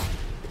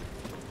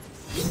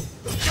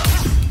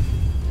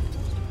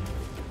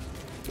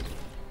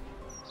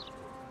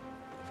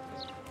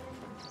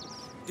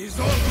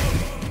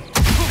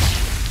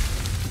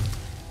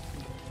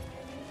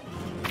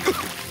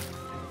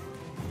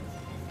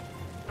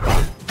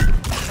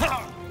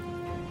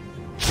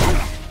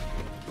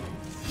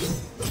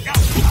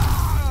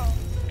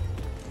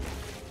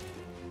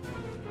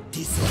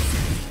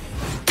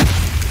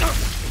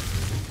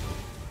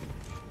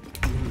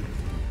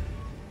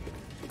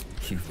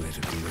 You've made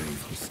a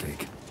grave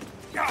mistake.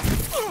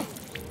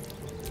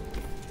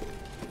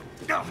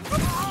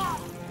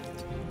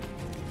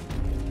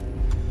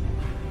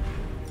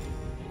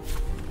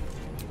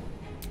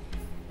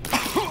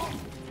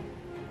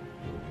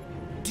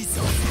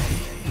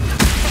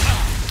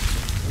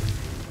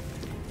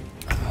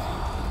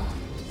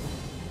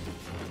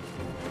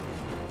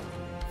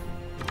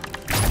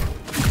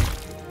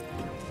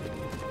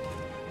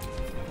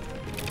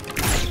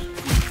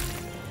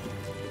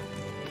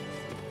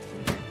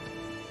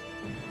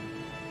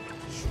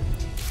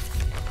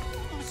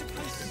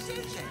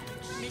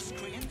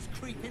 Miscreants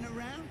creeping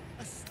around,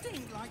 a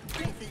stink like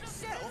death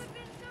itself.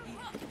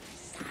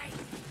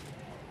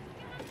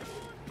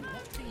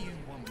 What do you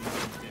want me to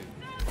do?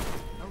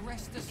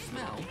 Arrest the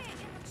smell?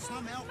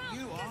 Some help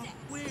you are.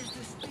 Where's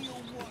the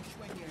steel watch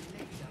when you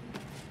need them?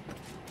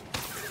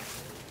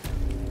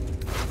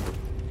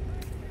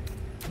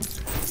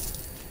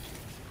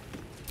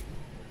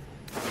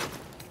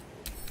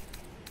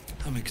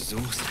 I'm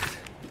exhausted.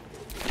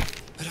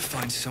 Better find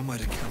find somewhere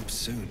to camp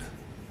soon.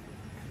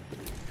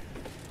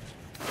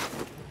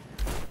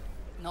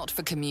 Not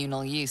for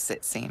communal use,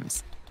 it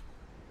seems.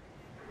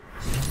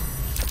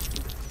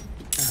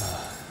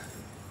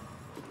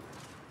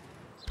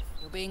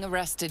 You're being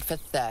arrested for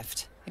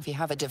theft. If you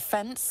have a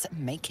defense,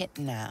 make it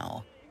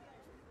now.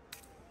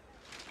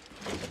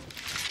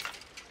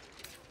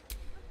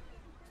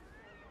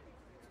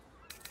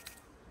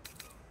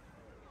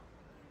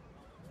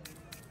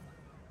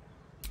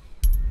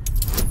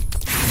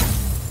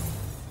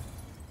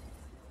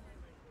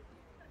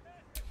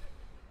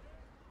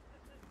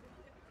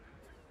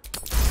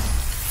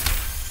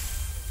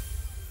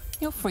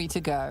 You're free to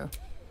go.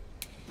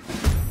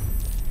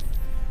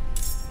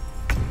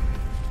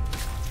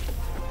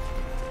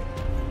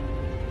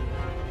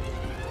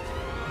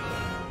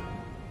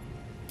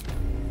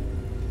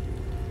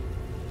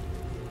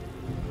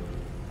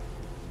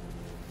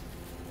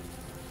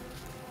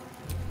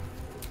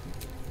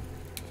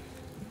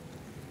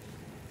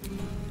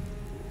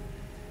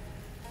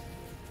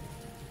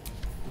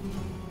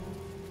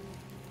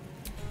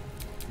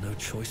 No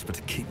choice but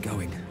to keep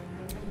going.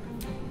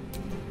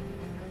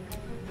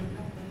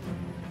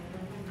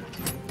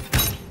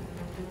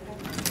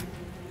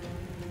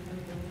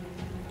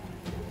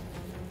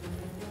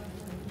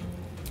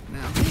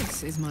 Now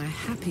this is my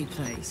happy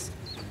place.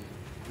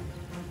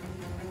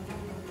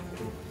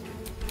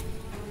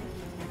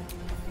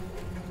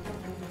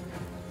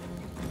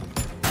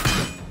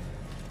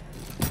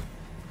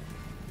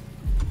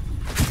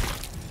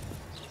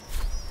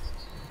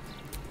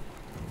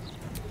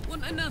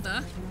 Want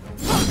another?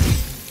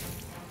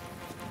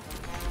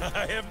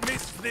 I have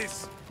missed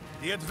this.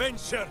 The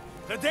adventure,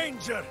 the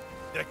danger,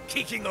 the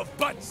kicking of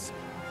butts.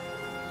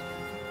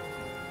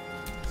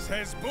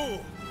 Says Boo,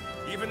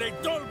 even a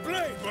dull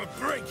blade will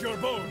break your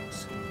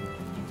bones.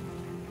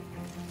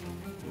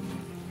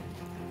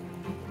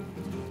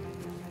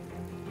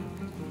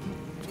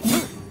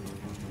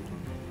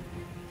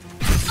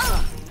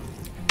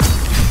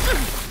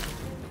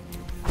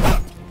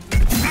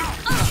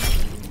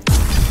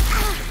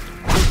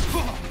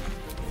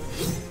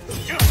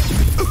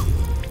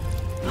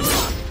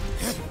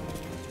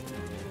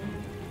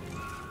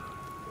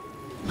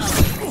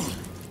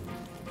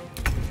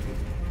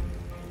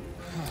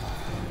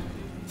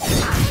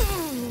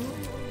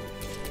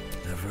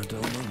 Never a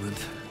dull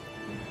moment.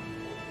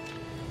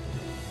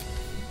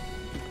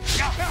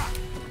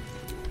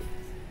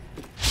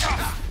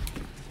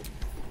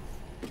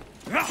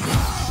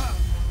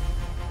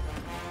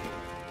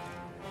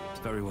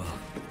 Very well.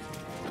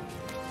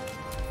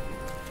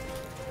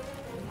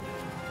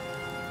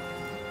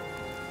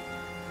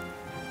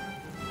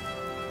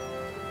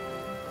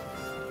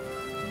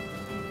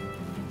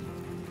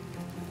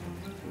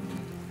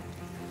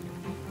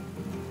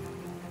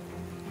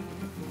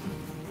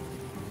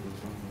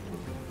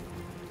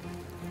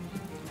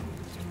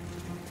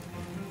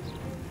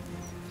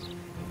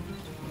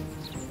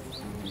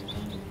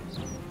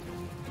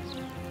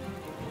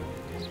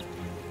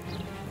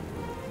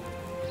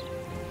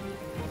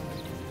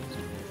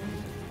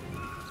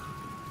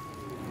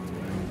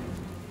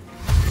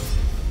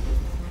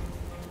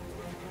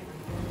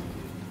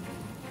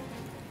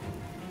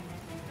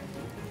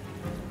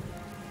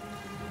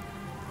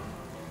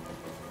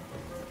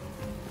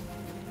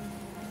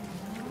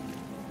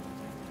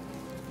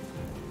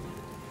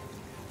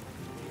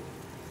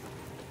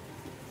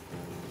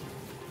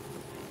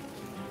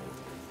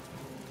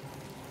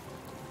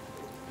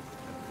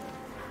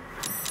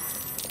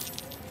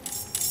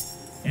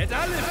 Et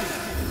alle!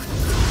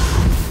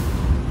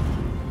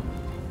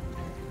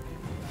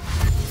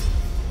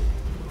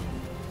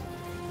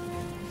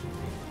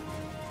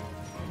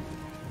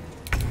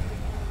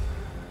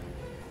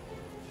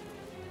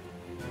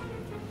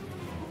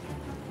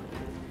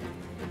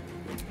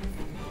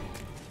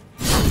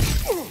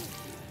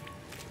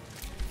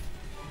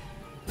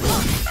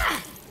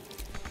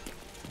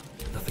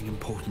 Nothing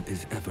important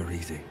is ever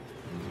easy.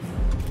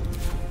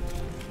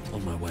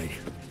 On my way.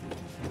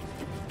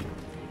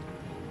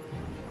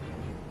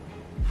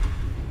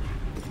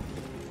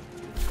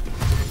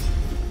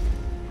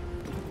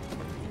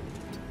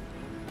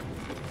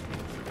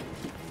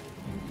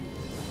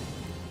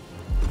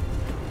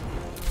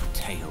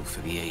 Tale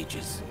for the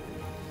ages.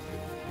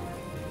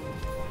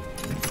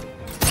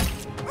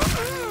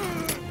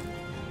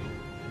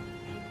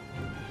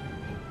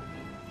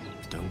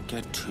 Don't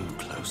get too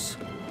close.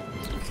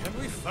 Can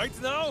we fight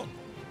now?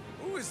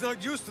 Who is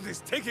not used to this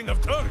taking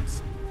of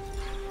turns?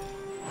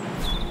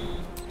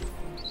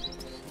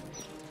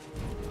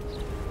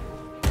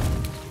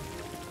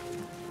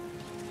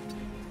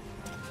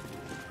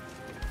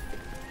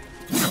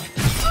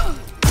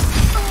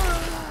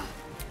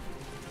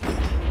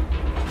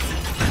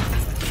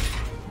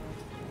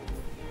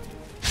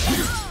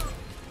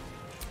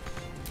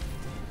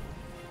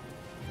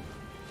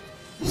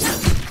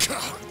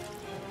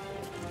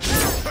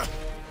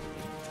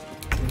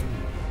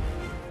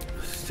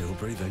 Still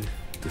breathing,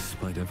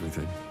 despite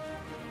everything.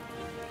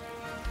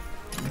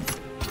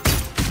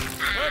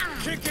 But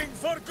kicking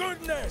for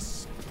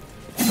goodness!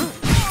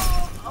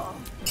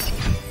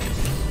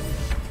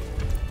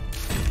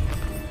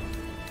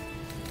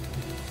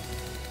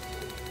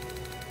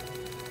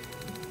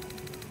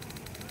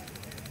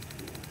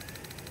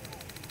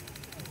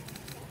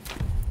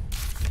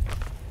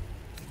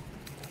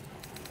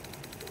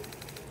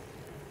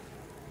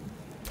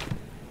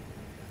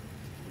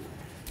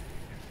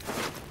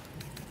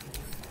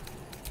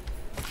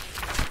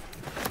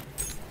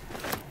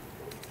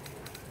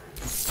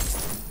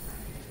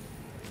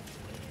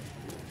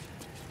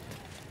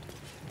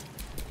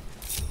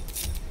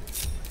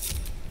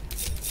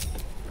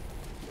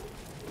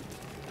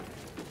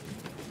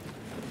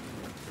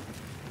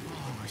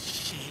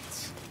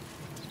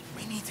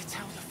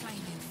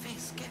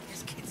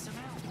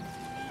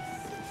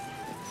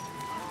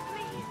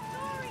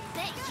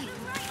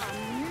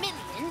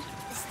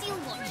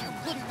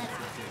 couldn't let out.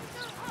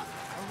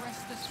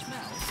 Arrest the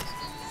smell?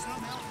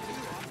 Somehow you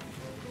are.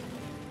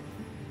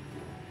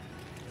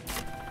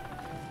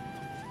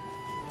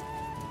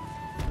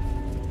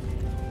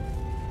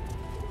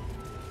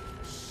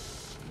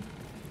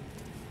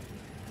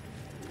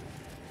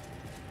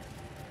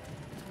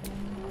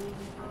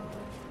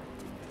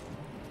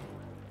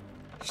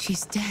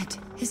 She's dead,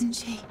 isn't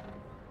she?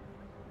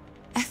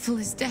 Ethel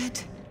is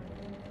dead.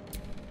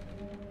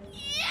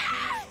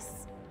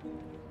 Yes!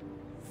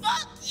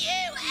 Fuck you,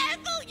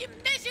 Ethel, you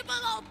miserable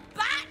old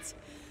bat!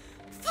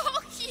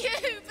 Fuck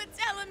you for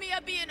telling me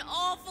I'd be an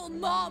awful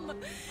mom.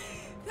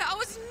 That I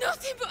was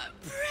nothing but a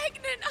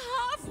pregnant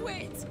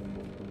half-wit.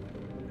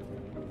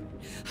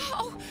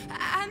 Oh,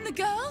 and the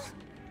girl?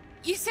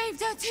 You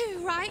saved her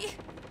too, right?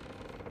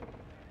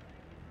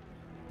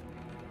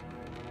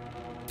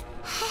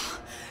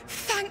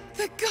 Thank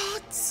the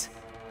gods!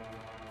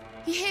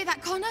 You hear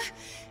that, Connor?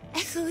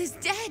 Ethel is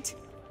dead.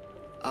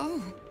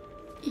 Oh,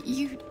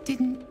 you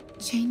didn't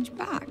change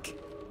back?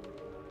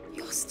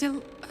 You're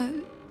still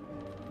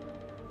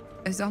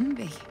a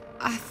zombie.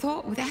 I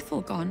thought with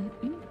Ethel gone...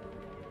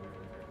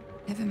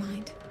 Never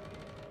mind.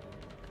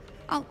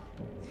 I'll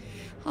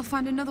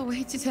find another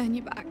way to turn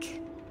you back.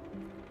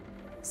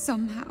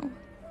 Somehow.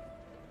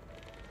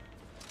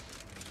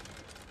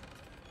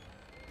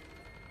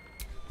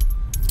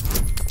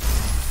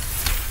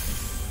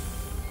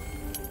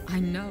 I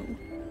know.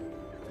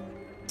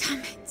 Damn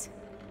it.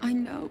 I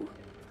know.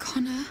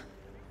 Connor.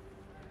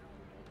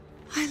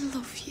 I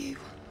love you.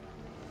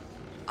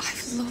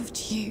 I've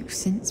loved you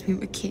since we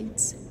were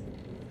kids.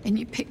 And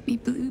you picked me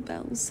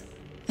bluebells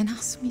and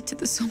asked me to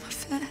the summer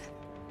fair.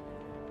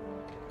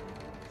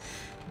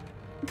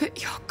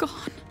 But you're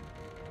gone.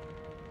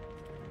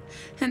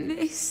 And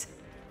this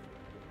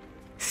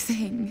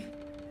thing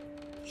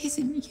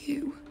isn't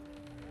you.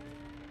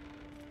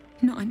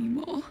 Not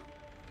anymore.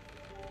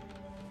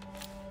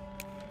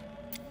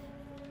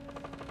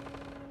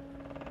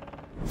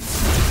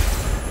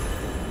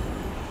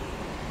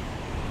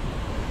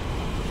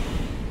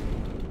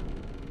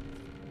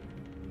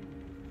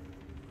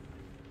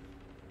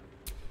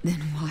 Then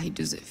why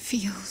does it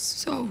feel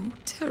so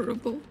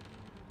terrible?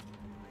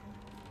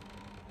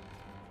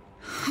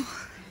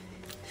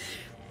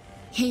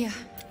 Here.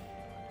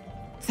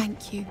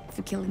 Thank you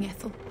for killing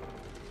Ethel.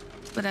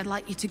 But I'd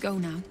like you to go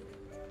now.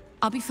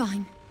 I'll be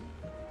fine.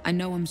 I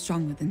know I'm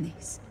stronger than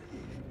this.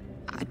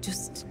 I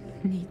just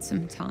need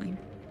some time.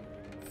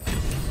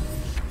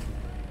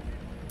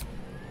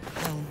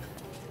 Helm,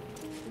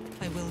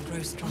 I will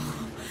grow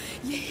strong.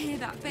 You hear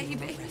that,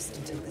 baby? Rest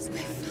until this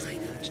man is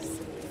emerged.